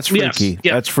 Yeah, that's freaky. Yes,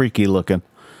 yeah. That's freaky looking.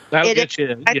 That'll get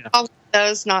you. I saw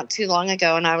those not too long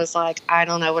ago, and I was like, I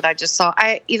don't know what I just saw.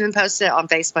 I even posted it on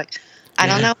Facebook. I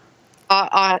don't know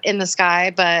in the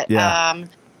sky, but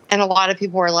and a lot of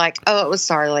people were like, "Oh, it was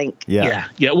Starlink." Yeah.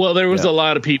 Well, there was a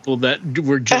lot of people that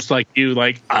were just like you,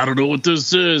 like, I don't know what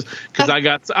this is, because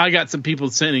I got some people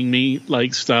sending me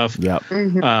like stuff. Yeah.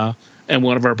 Mm-hmm. And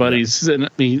one of our buddies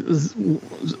sent me, and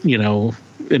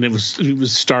it was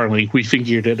Starlink. We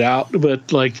figured it out,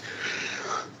 but like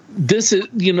this is,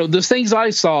 the things I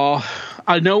saw.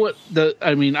 I know what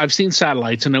I've seen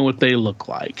satellites. I know what they look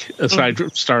like aside from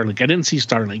Starlink. I didn't see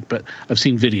Starlink, but I've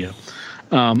seen video.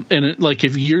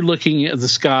 If you're looking at the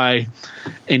sky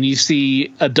and you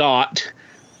see a dot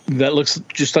that looks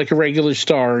just like a regular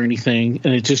star or anything,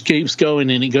 and it just keeps going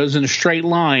and it goes in a straight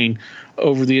line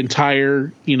over the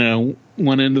entire,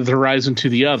 one end of the horizon to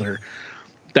the other,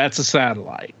 that's a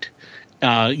satellite.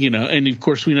 And of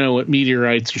course we know what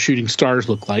meteorites or shooting stars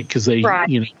look like because they,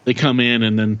 they come in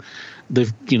and then they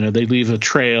leave a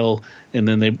trail and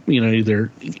then they,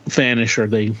 either vanish or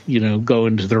they, go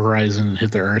into the horizon and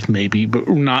hit the earth maybe, but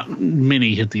not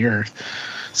many hit the earth.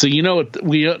 So, we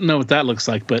don't know what that looks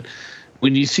like. But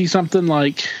when you see something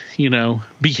like,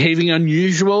 behaving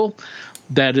unusual,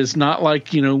 that is not like,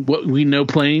 what we know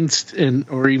planes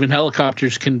or even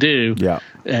helicopters can do. Yeah.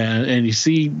 And you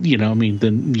see,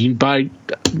 then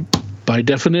by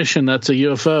definition, that's a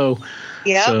UFO.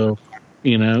 Yeah. So,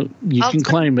 you can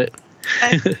claim it.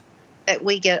 That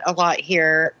we get a lot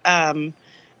here.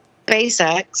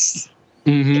 SpaceX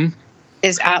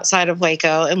is outside of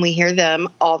Waco, and we hear them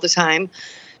all the time.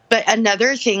 But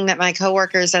another thing that my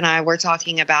coworkers and I were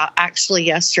talking about actually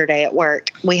yesterday at work,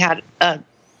 we had a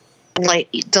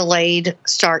delayed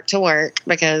start to work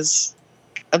because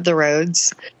of the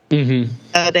roads.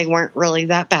 They weren't really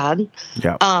that bad.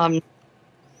 Yeah.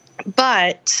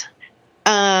 But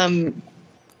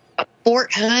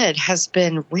Fort Hood has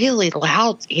been really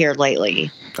loud here lately.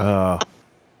 And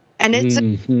it's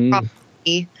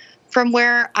probably from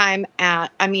where I'm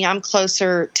at. I mean, I'm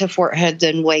closer to Fort Hood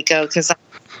than Waco because I'm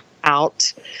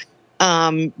out.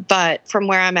 But from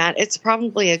where I'm at, it's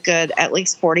probably a good at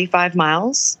least 45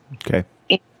 miles. Okay.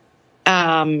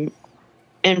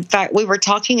 In fact, we were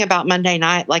talking about Monday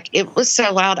night. Like, it was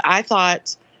so loud, I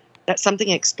thought that something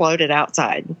exploded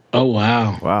outside. Oh,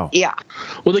 wow. Wow. Yeah.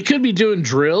 Well, they could be doing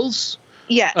drills.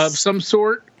 Yes. Of some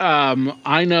sort.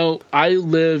 I know I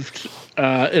lived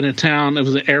in a town, it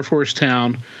was an Air Force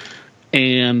town,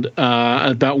 and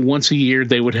about once a year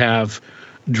they would have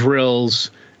drills.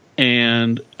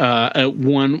 And at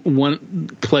one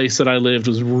place that I lived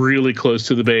was really close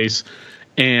to the base.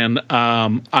 And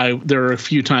there were a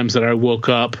few times that I woke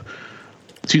up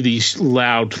to these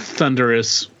loud,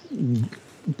 thunderous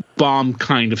bomb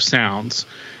kind of sounds.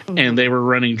 Mm-hmm. And they were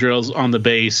running drills on the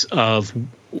base of,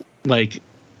 like,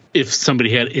 if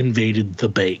somebody had invaded the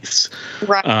base.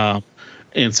 Right.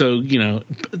 And so,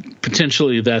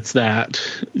 potentially that's that.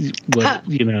 But,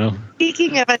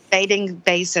 Speaking of invading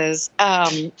bases,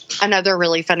 another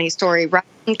really funny story. Right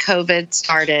when COVID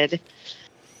started,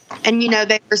 and,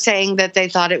 they were saying that they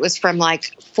thought it was from,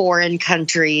 like, foreign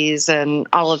countries and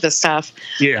all of this stuff.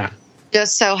 Yeah.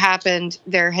 Just so happened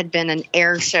there had been an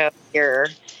air show here,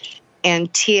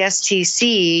 and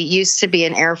TSTC used to be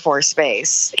an Air Force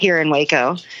base here in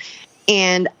Waco.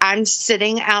 And I'm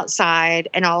sitting outside,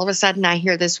 and all of a sudden I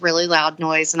hear this really loud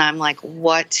noise, and I'm like,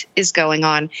 what is going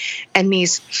on? And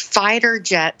these fighter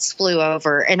jets flew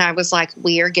over, and I was like,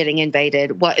 we are getting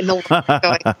invaded. What in the world is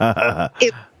going on?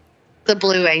 The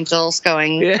Blue Angels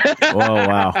going. Yeah. Oh,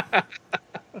 wow.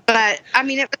 But, I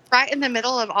mean, it was right in the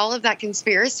middle of all of that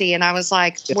conspiracy, and I was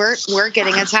like, we're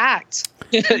getting attacked.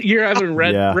 You're having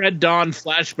Red Dawn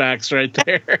flashbacks right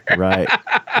there. Right.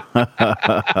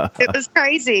 It was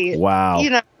crazy. Wow.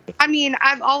 I mean,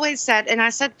 I've always said, and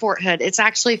I said Fort Hood, it's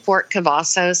actually Fort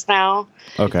Cavazos now.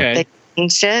 Okay. They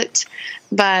changed it.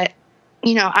 But,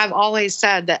 I've always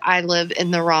said that I live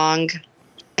in the wrong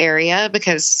area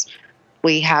because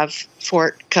we have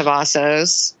Fort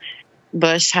Cavazos.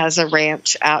 Bush has a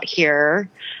ranch out here.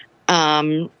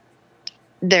 We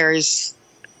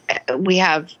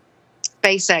have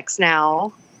SpaceX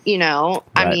now, Right.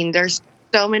 I mean, there's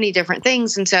so many different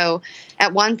things. And so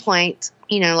at one point,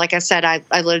 like I said,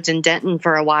 I lived in Denton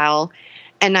for a while,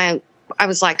 and I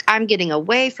was like, I'm getting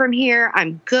away from here.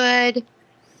 I'm good.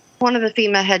 One of the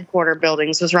FEMA headquarter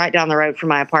buildings was right down the road from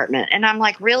my apartment. And I'm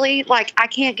like, really? Like, I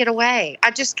can't get away.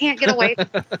 I just can't get away.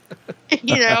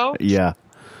 Yeah.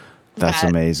 That's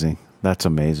amazing. That's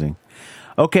amazing.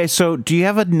 Okay, so do you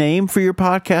have a name for your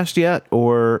podcast yet,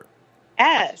 or?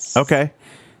 Yes. Okay.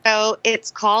 So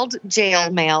it's called Jail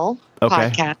Mail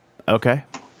Podcast. Okay.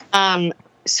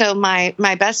 So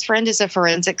my best friend is a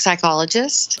forensic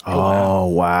psychologist. Oh,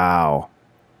 wow.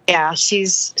 Yeah,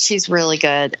 she's really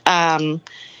good.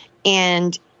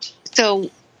 And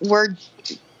so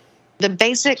the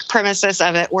basic premises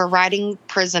of it, we're writing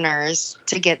prisoners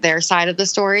to get their side of the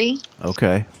story.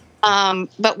 Okay.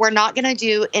 But we're not going to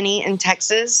do any in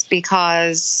Texas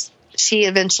because she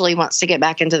eventually wants to get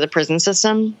back into the prison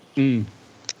system. Mm.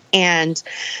 And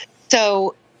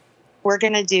so we're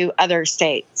going to do other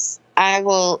states. I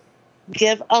will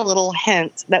give a little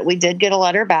hint that we did get a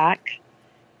letter back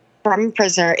from a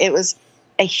prisoner. It was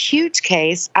a huge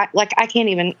case. I can't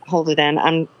even hold it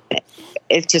in.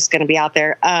 It's just going to be out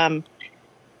there.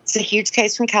 It's a huge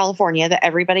case from California that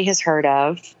everybody has heard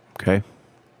of. Okay.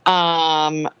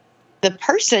 The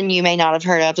person you may not have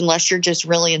heard of unless you're just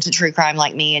really into true crime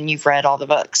like me and you've read all the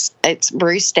books. It's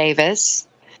Bruce Davis.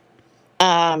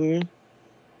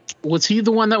 Was he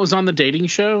the one that was on the dating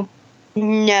show?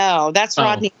 No, that's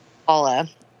Rodney Paula.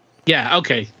 Yeah,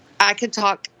 okay. I could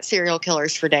talk serial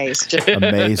killers for days. Just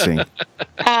amazing.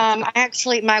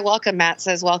 My welcome mat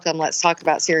says, welcome, let's talk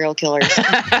about serial killers.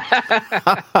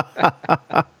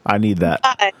 I need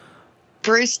that.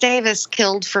 Bruce Davis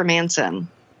killed for Manson.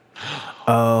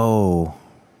 Oh.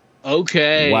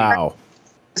 Okay. Wow.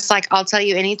 It's like, I'll tell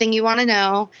you anything you want to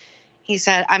know. He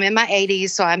said, I'm in my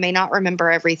 80s, so I may not remember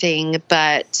everything,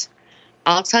 but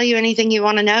I'll tell you anything you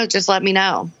want to know. Just let me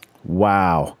know.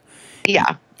 Wow.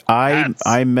 Yeah.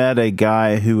 I met a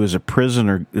guy who was a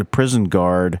prison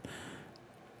guard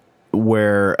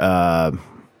where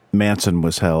Manson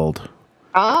was held.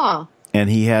 Oh. And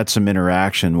he had some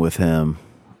interaction with him,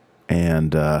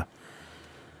 and that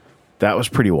was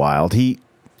pretty wild. He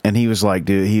was like,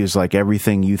 dude, he was like,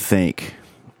 everything you think,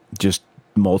 just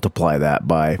multiply that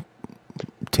by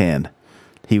 10.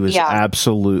 He was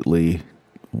absolutely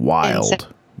wild. Insane.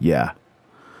 Yeah.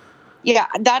 Yeah,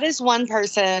 that is one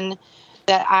person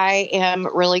that I am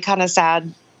really kind of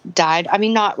sad died. I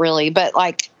mean, not really, but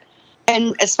like,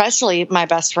 and especially my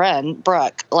best friend,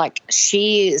 Brooke, like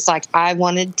she's like, I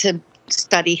wanted to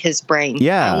study his brain.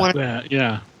 Yeah.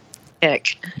 Yeah.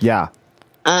 Pick. Yeah.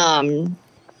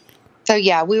 So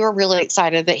yeah, we were really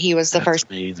excited that he was the first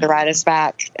to write us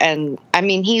back. And I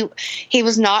mean, he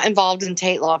was not involved in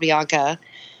Tate LaBianca,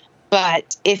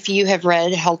 but if you have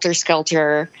read Helter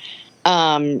Skelter,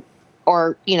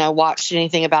 or watched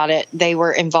anything about it, they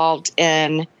were involved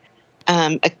in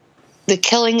the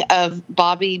killing of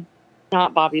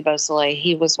not Bobby Beausoleil.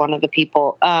 He was one of the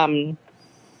people.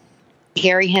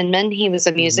 Gary Hinman. He was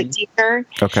a music teacher.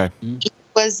 Okay, he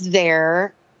was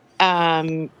there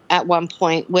at one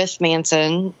point with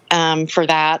Manson for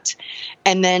that.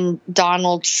 And then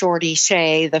Donald Shorty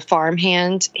Shea, the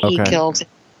farmhand, he killed.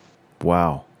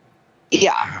 Wow.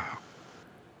 Yeah.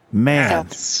 Man.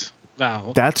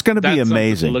 Wow. That's going to be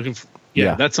amazing.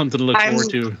 That's something to look forward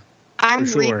to. I'm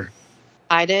for sure. Really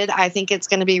excited. I think it's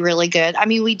going to be really good. I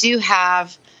mean, we do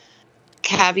have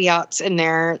caveats in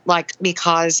there, like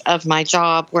because of my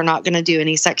job, we're not going to do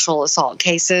any sexual assault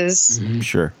cases. Mm-hmm.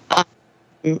 Sure.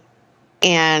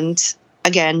 And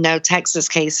again, no Texas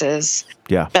cases.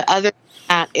 Yeah. But other than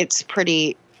that, it's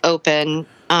pretty open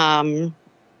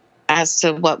as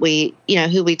to what we,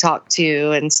 who we talk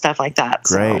to and stuff like that.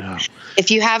 Great. So if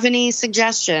you have any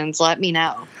suggestions, let me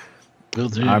know. Will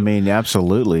do. I mean,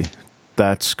 absolutely.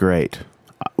 That's great.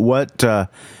 What, do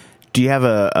you have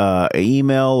a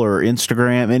email or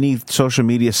Instagram, any social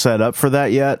media set up for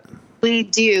that yet? We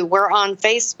do. We're on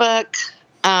Facebook,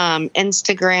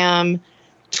 Instagram,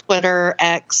 Twitter,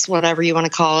 X, whatever you want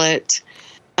to call it.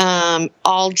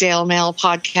 All Jail Mail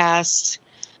Podcast.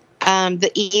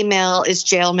 The email is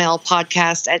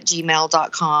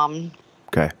jailmailpodcast@gmail.com.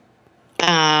 Okay.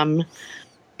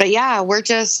 But yeah,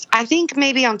 I think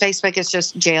maybe on Facebook it's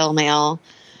just Jail Mail.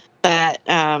 But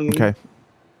okay.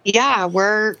 Yeah,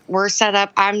 we're set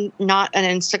up. I'm not an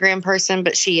Instagram person,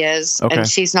 but she is. Okay. And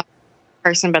she's not a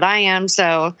person, but I am.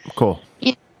 So cool.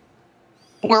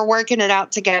 We're working it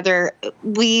out together.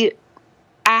 We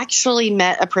actually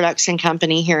met a production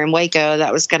company here in Waco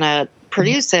that was going to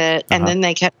produce it, and then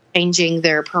they kept changing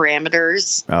their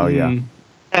parameters. Oh, yeah.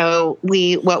 So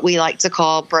what we like to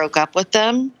call broke up with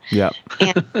them. Yeah.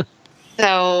 And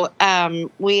so I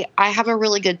have a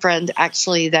really good friend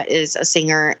actually that is a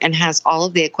singer and has all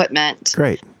of the equipment.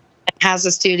 Great. And has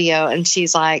a studio, and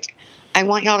she's like, I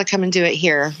want y'all to come and do it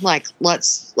here. Like,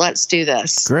 let's do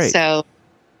this. Great. So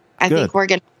I think we're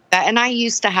going to do that. And I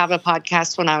used to have a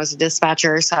podcast when I was a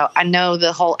dispatcher, so I know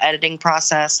the whole editing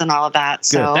process and all of that.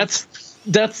 So that's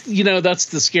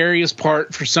the scariest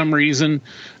part for some reason.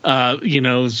 Doing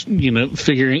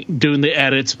the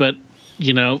edits, but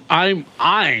I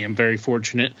am very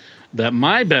fortunate that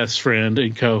my best friend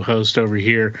and co-host over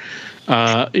here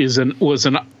is an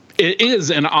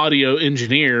audio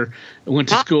engineer. Went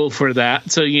to school for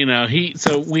that, so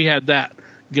we had that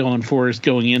going for us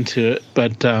going into it.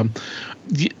 But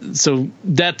so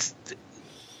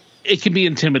it can be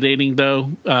intimidating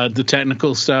though, the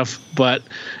technical stuff. But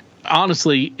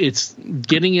honestly, it's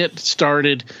getting it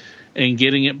started and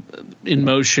getting it in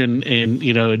motion, and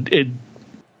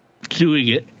doing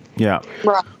it. Yeah.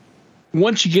 Right.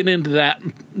 Once you get into that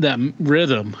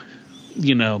rhythm,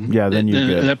 then you're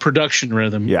good. That production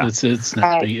rhythm. Yeah. It's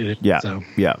not yeah. So.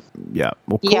 Yeah.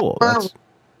 Well, cool. Yeah, we're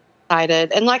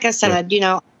excited. And like I said, I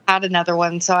had another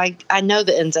one, so I know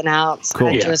the ins and outs.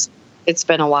 Cool. It's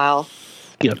been a while.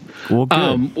 Yep. Well,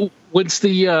 good. What's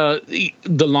the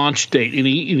launch date?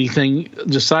 Anything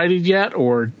decided yet,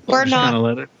 or we're not?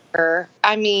 Let it?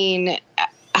 I mean,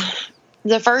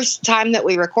 the first time that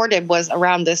we recorded was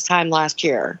around this time last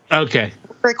year. Okay.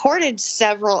 Recorded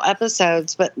several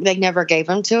episodes, but they never gave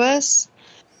them to us,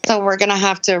 so we're gonna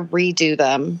have to redo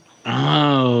them.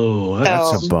 Oh,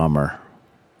 that's a bummer.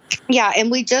 Yeah,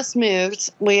 and we just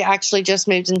moved. We actually just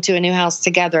moved into a new house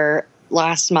together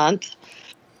last month.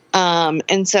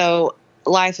 And so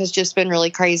life has just been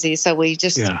really crazy. So we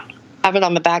just have it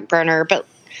on the back burner, but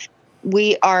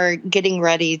we are getting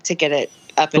ready to get it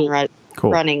up and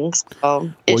running.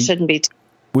 So it shouldn't be.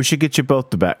 We should get you both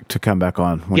to come back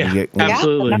on when you get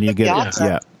absolutely. When you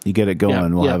get you get it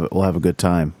going. We'll have a good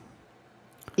time.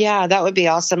 Yeah, that would be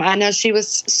awesome. I know she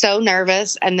was so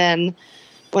nervous, and then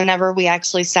whenever we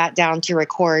actually sat down to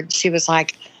record, she was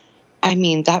like, I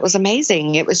mean, that was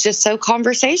amazing. It was just so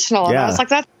conversational. And I was like,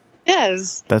 that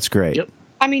is. That's great. Yep.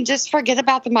 I mean, just forget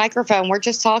about the microphone. We're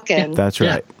just talking. That's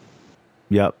right.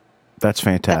 Yep. That's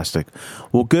fantastic.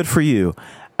 Well, good for you.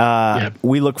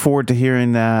 We look forward to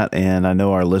hearing that, and I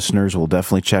know our listeners will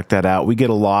definitely check that out. We get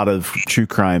a lot of true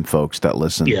crime folks that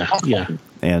listen. Yeah.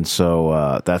 And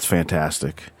so that's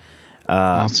fantastic.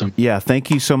 Awesome. Yeah,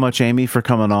 thank you so much, Amy, for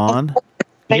coming on.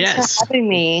 Thanks for having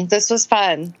me. This was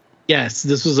fun. Yes,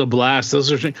 this was a blast.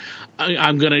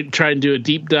 I'm going to try and do a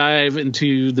deep dive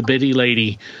into the Biddy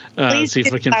Lady, see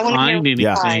if I can find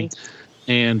anything. Yeah.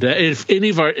 And if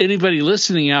anybody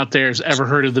listening out there has ever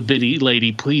heard of the Biddy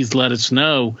Lady, please let us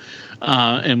know,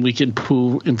 and we can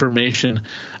pool information,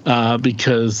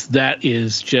 because that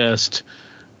is just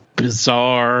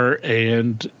bizarre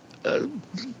and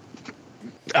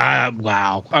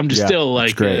wow. I'm just still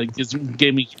like it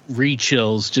gave me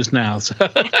re-chills just now. So.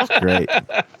 Great.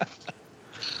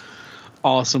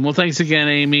 Awesome. Well, thanks again,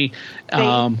 Amy.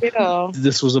 Thank you.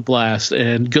 This was a blast,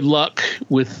 and good luck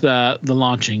with the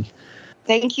launching.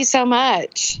 Thank you so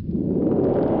much.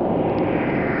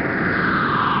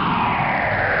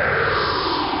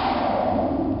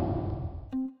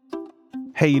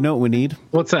 Hey, you know what we need?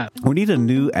 What's that? We need a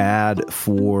new ad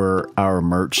for our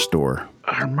merch store.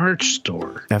 Our merch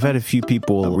store. I've had a few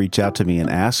people reach out to me and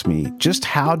ask me, just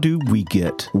how do we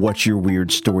get What's Your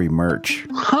Weird Story merch?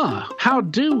 How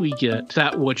do we get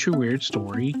that What's Your Weird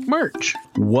Story merch?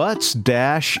 What's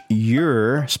dash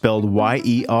your, spelled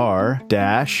Y-E-R,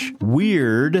 dash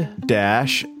weird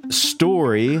dash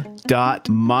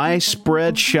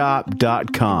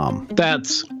story.myspreadshop.com.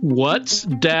 That's what's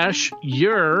dash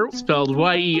your, spelled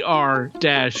Y-E-R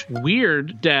dash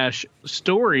weird dash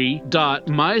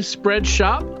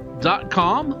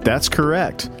story.myspreadshop.com. That's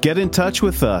correct. Get in touch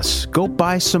with us. Go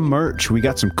buy some merch. We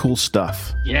got some cool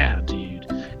stuff. Yeah, dude.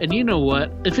 And you know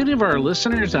what? If any of our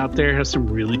listeners out there has some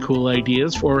really cool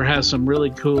ideas or has some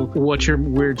really cool What's Your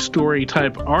Weird Story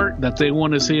type art that they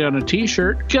want to see on a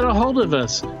t-shirt, get a hold of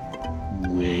us.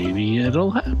 Maybe it'll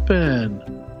happen.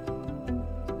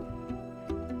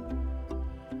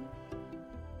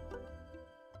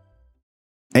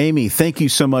 Amy, thank you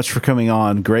so much for coming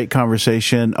on. Great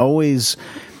conversation. Always,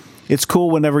 it's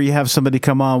cool whenever you have somebody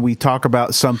come on, we talk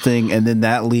about something, and then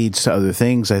that leads to other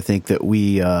things. I think that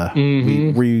we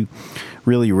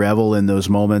really revel in those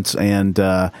moments. And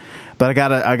but I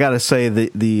gotta say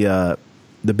the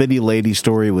Biddy Lady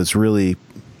story was really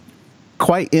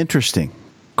quite interesting.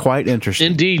 Quite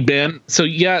interesting. Indeed, Ben. So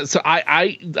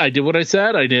I did what I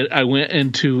said I did. I went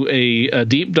into a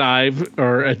deep dive,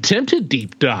 or attempted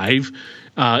deep dive,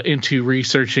 into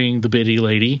researching the Biddy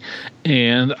Lady,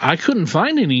 and I couldn't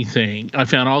find anything. I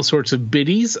found all sorts of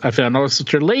biddies. I found all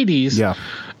sorts of ladies,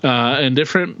 and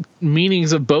different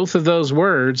meanings of both of those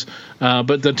words.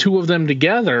 But the two of them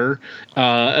together,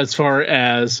 as far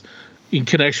as in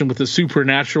connection with the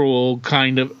supernatural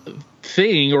kind of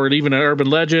thing, or even an urban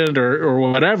legend or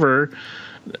whatever,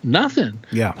 nothing.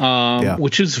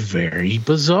 Which is very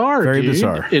bizarre. Very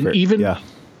bizarre. And even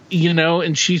you know,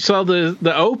 and she saw the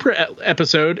Oprah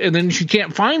episode, and then she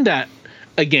can't find that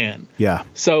again.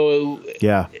 So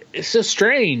it's just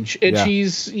strange. And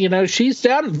she's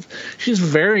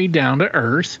very down to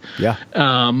earth.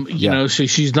 You know,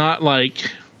 she's not like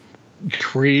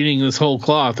creating this whole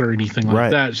cloth or anything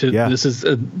like that. This is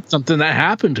something that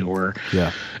happened to her.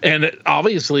 And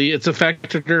obviously it's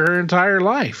affected her entire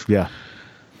life.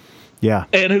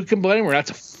 And who can blame her?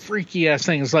 That's a freaky ass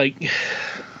thing. It's like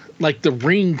the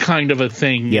Ring kind of a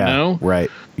thing, you know?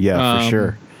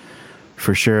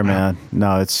 For sure, man.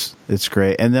 No, it's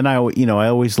great. And then I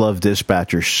always love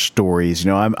dispatcher stories.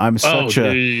 You know, I'm such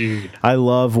I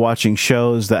love watching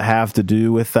shows that have to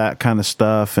do with that kind of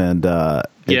stuff. And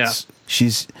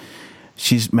she's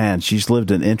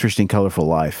lived an interesting, colorful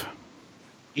life.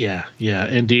 Yeah,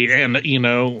 indeed. And you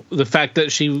know, the fact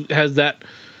that she has that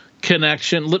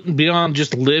connection beyond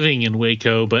just living in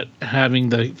Waco, but having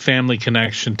the family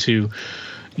connection to,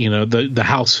 you know, the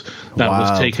house that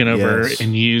was taken over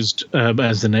and used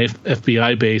as an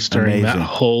FBI base during that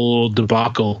whole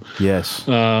debacle.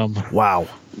 Wild.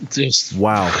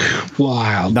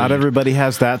 Not everybody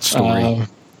has that story.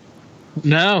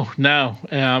 No,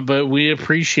 but we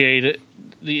appreciate it,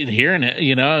 hearing it,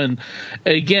 you know. And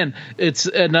again, it's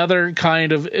another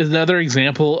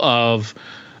example of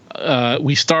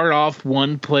we start off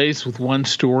one place with one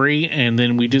story, and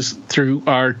then we just, through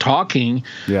our talking,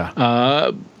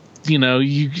 you know,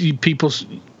 you people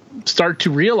start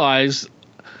to realize,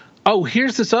 oh,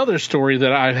 here's this other story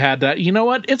that I've had that, you know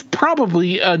what, it's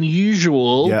probably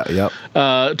unusual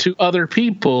to other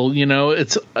people. You know,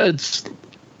 it's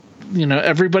you know,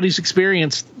 everybody's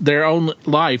experienced their own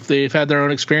life. They've had their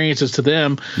own experiences to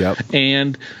them.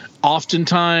 And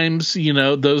oftentimes, you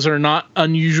know, those are not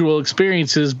unusual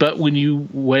experiences, but when you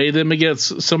weigh them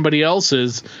against somebody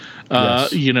else's,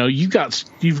 you know, you've got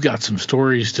some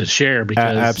stories to share,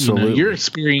 because you know, your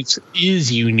experience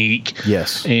is unique.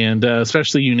 And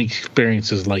especially unique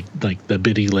experiences like the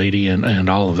Biddy Lady and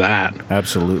all of that.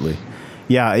 Absolutely.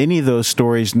 Yeah, any of those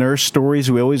stories, nurse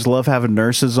stories. We always love having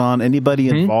nurses on. Anybody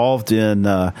involved in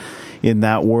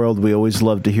that world, we always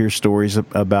love to hear stories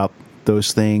about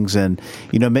those things. And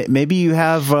maybe you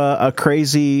have a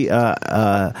crazy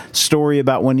story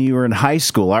about when you were in high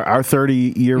school. Our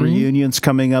 30-year reunion's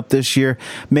coming up this year.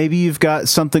 Maybe you've got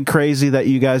something crazy that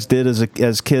you guys did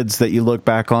as kids that you look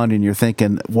back on and you're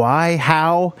thinking, why,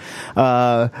 how,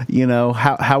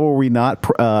 how were we not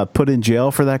put in jail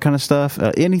for that kind of stuff?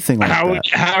 Anything like that.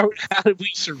 How did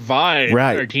we survive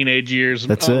our teenage years?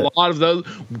 That's a lot of those,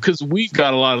 because we've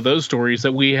got a lot of those stories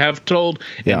that we have told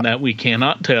and that we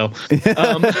cannot tell.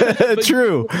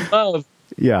 True.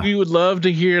 We would love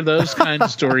to hear those kinds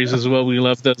of stories as well. We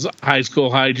love those high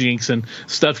school hijinks and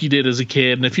stuff you did as a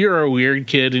kid. And if you're a weird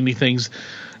kid, any things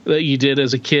that you did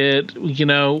as a kid,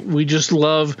 we just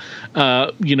love,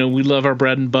 we love our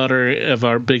bread and butter of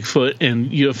our Bigfoot and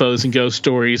UFOs and ghost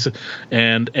stories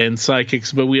and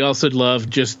psychics. But we also love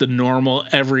just the normal,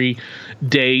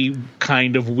 everyday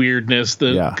kind of weirdness,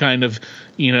 the kind of,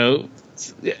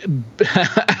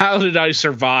 how did I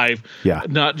survive? Yeah.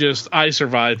 Not just I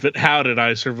survived, but how did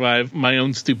I survive my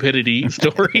own stupidity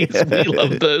stories? We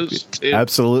love those too.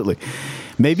 Absolutely.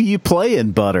 Maybe you play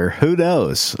in butter. Who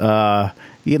knows? There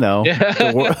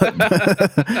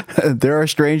are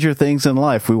stranger things in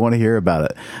life. We want to hear about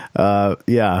it.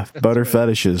 Butter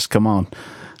fetishes. Come on.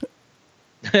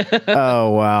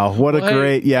 Oh, wow. What a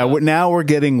great... Yeah, now we're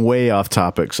getting way off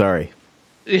topic. Sorry.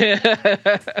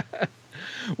 Yeah.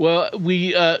 Well,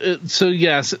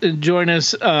 yes, join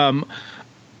us. Tell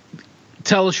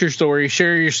us your story.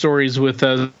 Share your stories with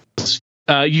us.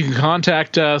 You can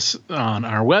contact us on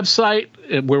our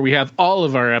website where we have all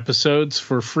of our episodes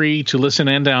for free to listen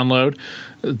and download.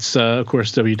 It's, of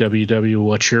course,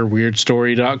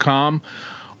 www.whatyourweirdstory.com.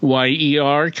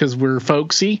 YER, because we're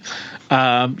folksy.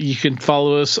 You can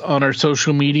follow us on our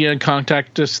social media and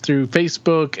contact us through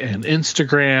Facebook and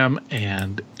Instagram,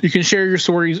 and you can share your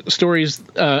stories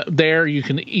there. You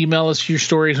can email us your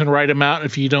stories and write them out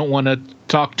if you don't want to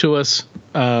talk to us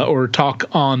or talk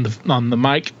on the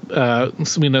mic.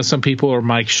 We know some people are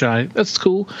mic shy. That's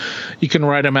cool. You can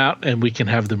write them out and we can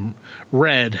have them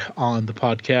read on the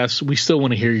podcast. We still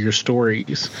want to hear your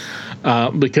stories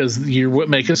because you're what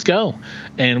make us go.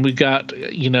 And we've got,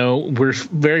 we're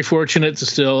very fortunate to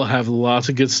still have lots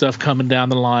of good stuff coming down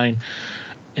the line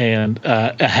and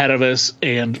ahead of us,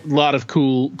 and a lot of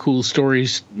cool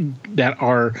stories that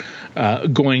are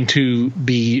going to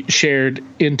be shared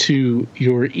into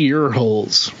your ear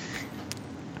holes.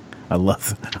 I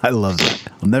love that.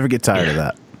 I'll never get tired of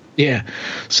that. Yeah.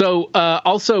 So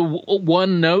also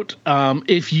one note,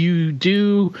 if you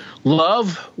do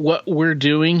love what we're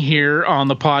doing here on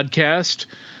the podcast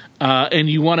and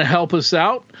you want to help us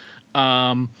out,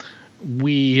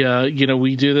 we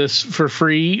do this for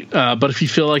free. But if you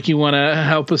feel like you want to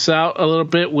help us out a little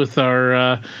bit with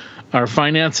our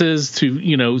finances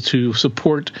to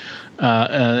support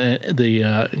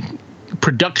the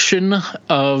production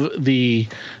of the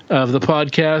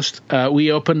podcast,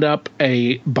 we opened up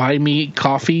a Buy Me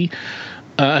Coffee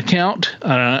account.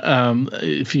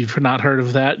 If you've not heard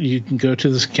of that, you can go to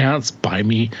this account. It's Buy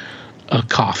Me a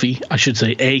Coffee. I should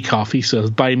say a coffee. So it's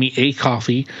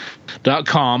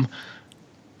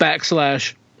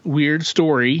buymeacoffee.com/weird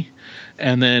story.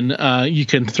 And then you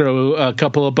can throw a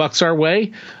couple of bucks our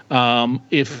way.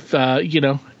 If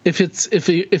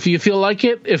you feel like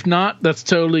it. If not, that's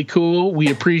totally cool.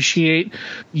 We appreciate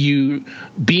you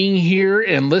being here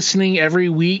and listening every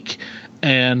week,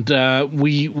 and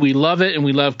we love it, and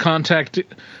we love contact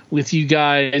with you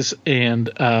guys, and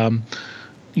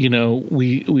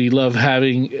we love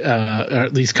having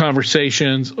these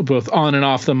conversations both on and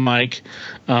off the mic.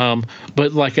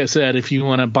 But like I said, if you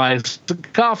want to buy some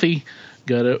coffee,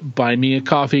 go to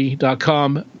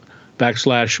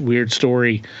buymeacoffee.com/weird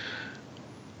story.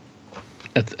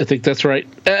 I think that's right.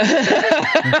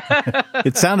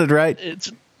 It sounded right.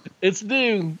 It's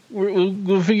new.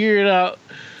 We'll figure it out.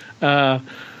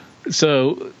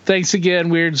 So thanks again,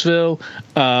 Weirdsville.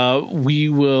 We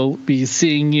will be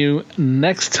seeing you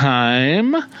next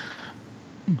time,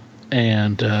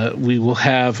 and we will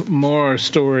have more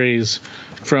stories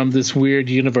from this weird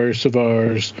universe of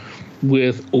ours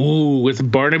with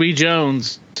Barnaby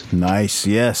Jones. Nice.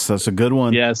 Yes, that's a good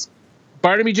one. Yes.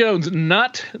 Barnaby Jones,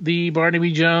 not the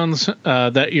Barnaby Jones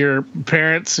that your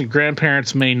parents and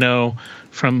grandparents may know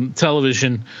from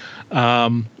television,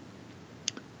 but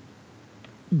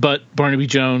Barnaby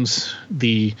Jones,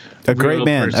 a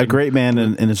great man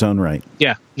in his own right.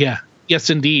 Yeah, yes,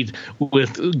 indeed,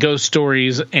 with ghost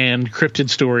stories and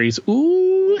cryptid stories.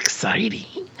 Ooh, exciting!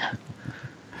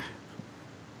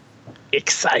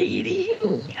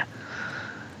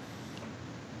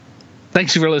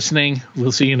 Thanks for listening.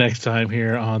 We'll see you next time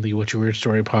here on the What's Your Weird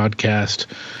Story podcast.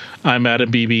 I'm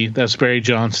Adam Beebe. That's Barry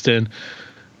Johnston.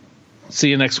 See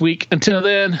you next week. Until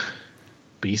then,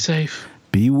 be safe.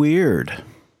 Be weird.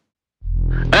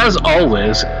 As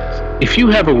always, if you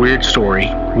have a weird story,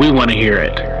 we want to hear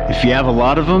it. If you have a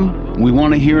lot of them, we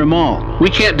want to hear them all. We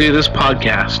can't do this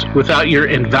podcast without your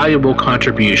invaluable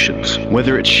contributions.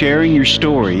 Whether it's sharing your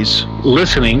stories,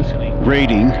 listening,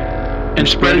 rating, and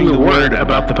spreading the word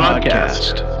about the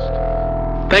podcast.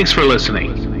 Thanks for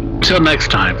listening. Until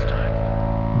next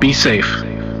time, be safe.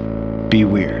 Be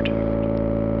weird.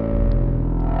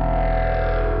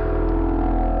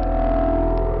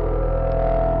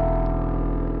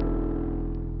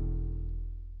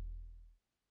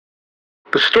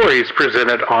 The stories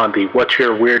presented on the What's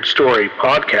Your Weird Story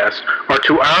podcast are,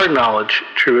 to our knowledge,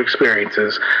 true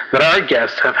experiences that our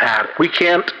guests have had. We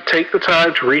can't take the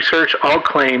time to research all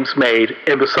claims made,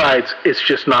 and besides, it's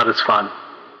just not as fun.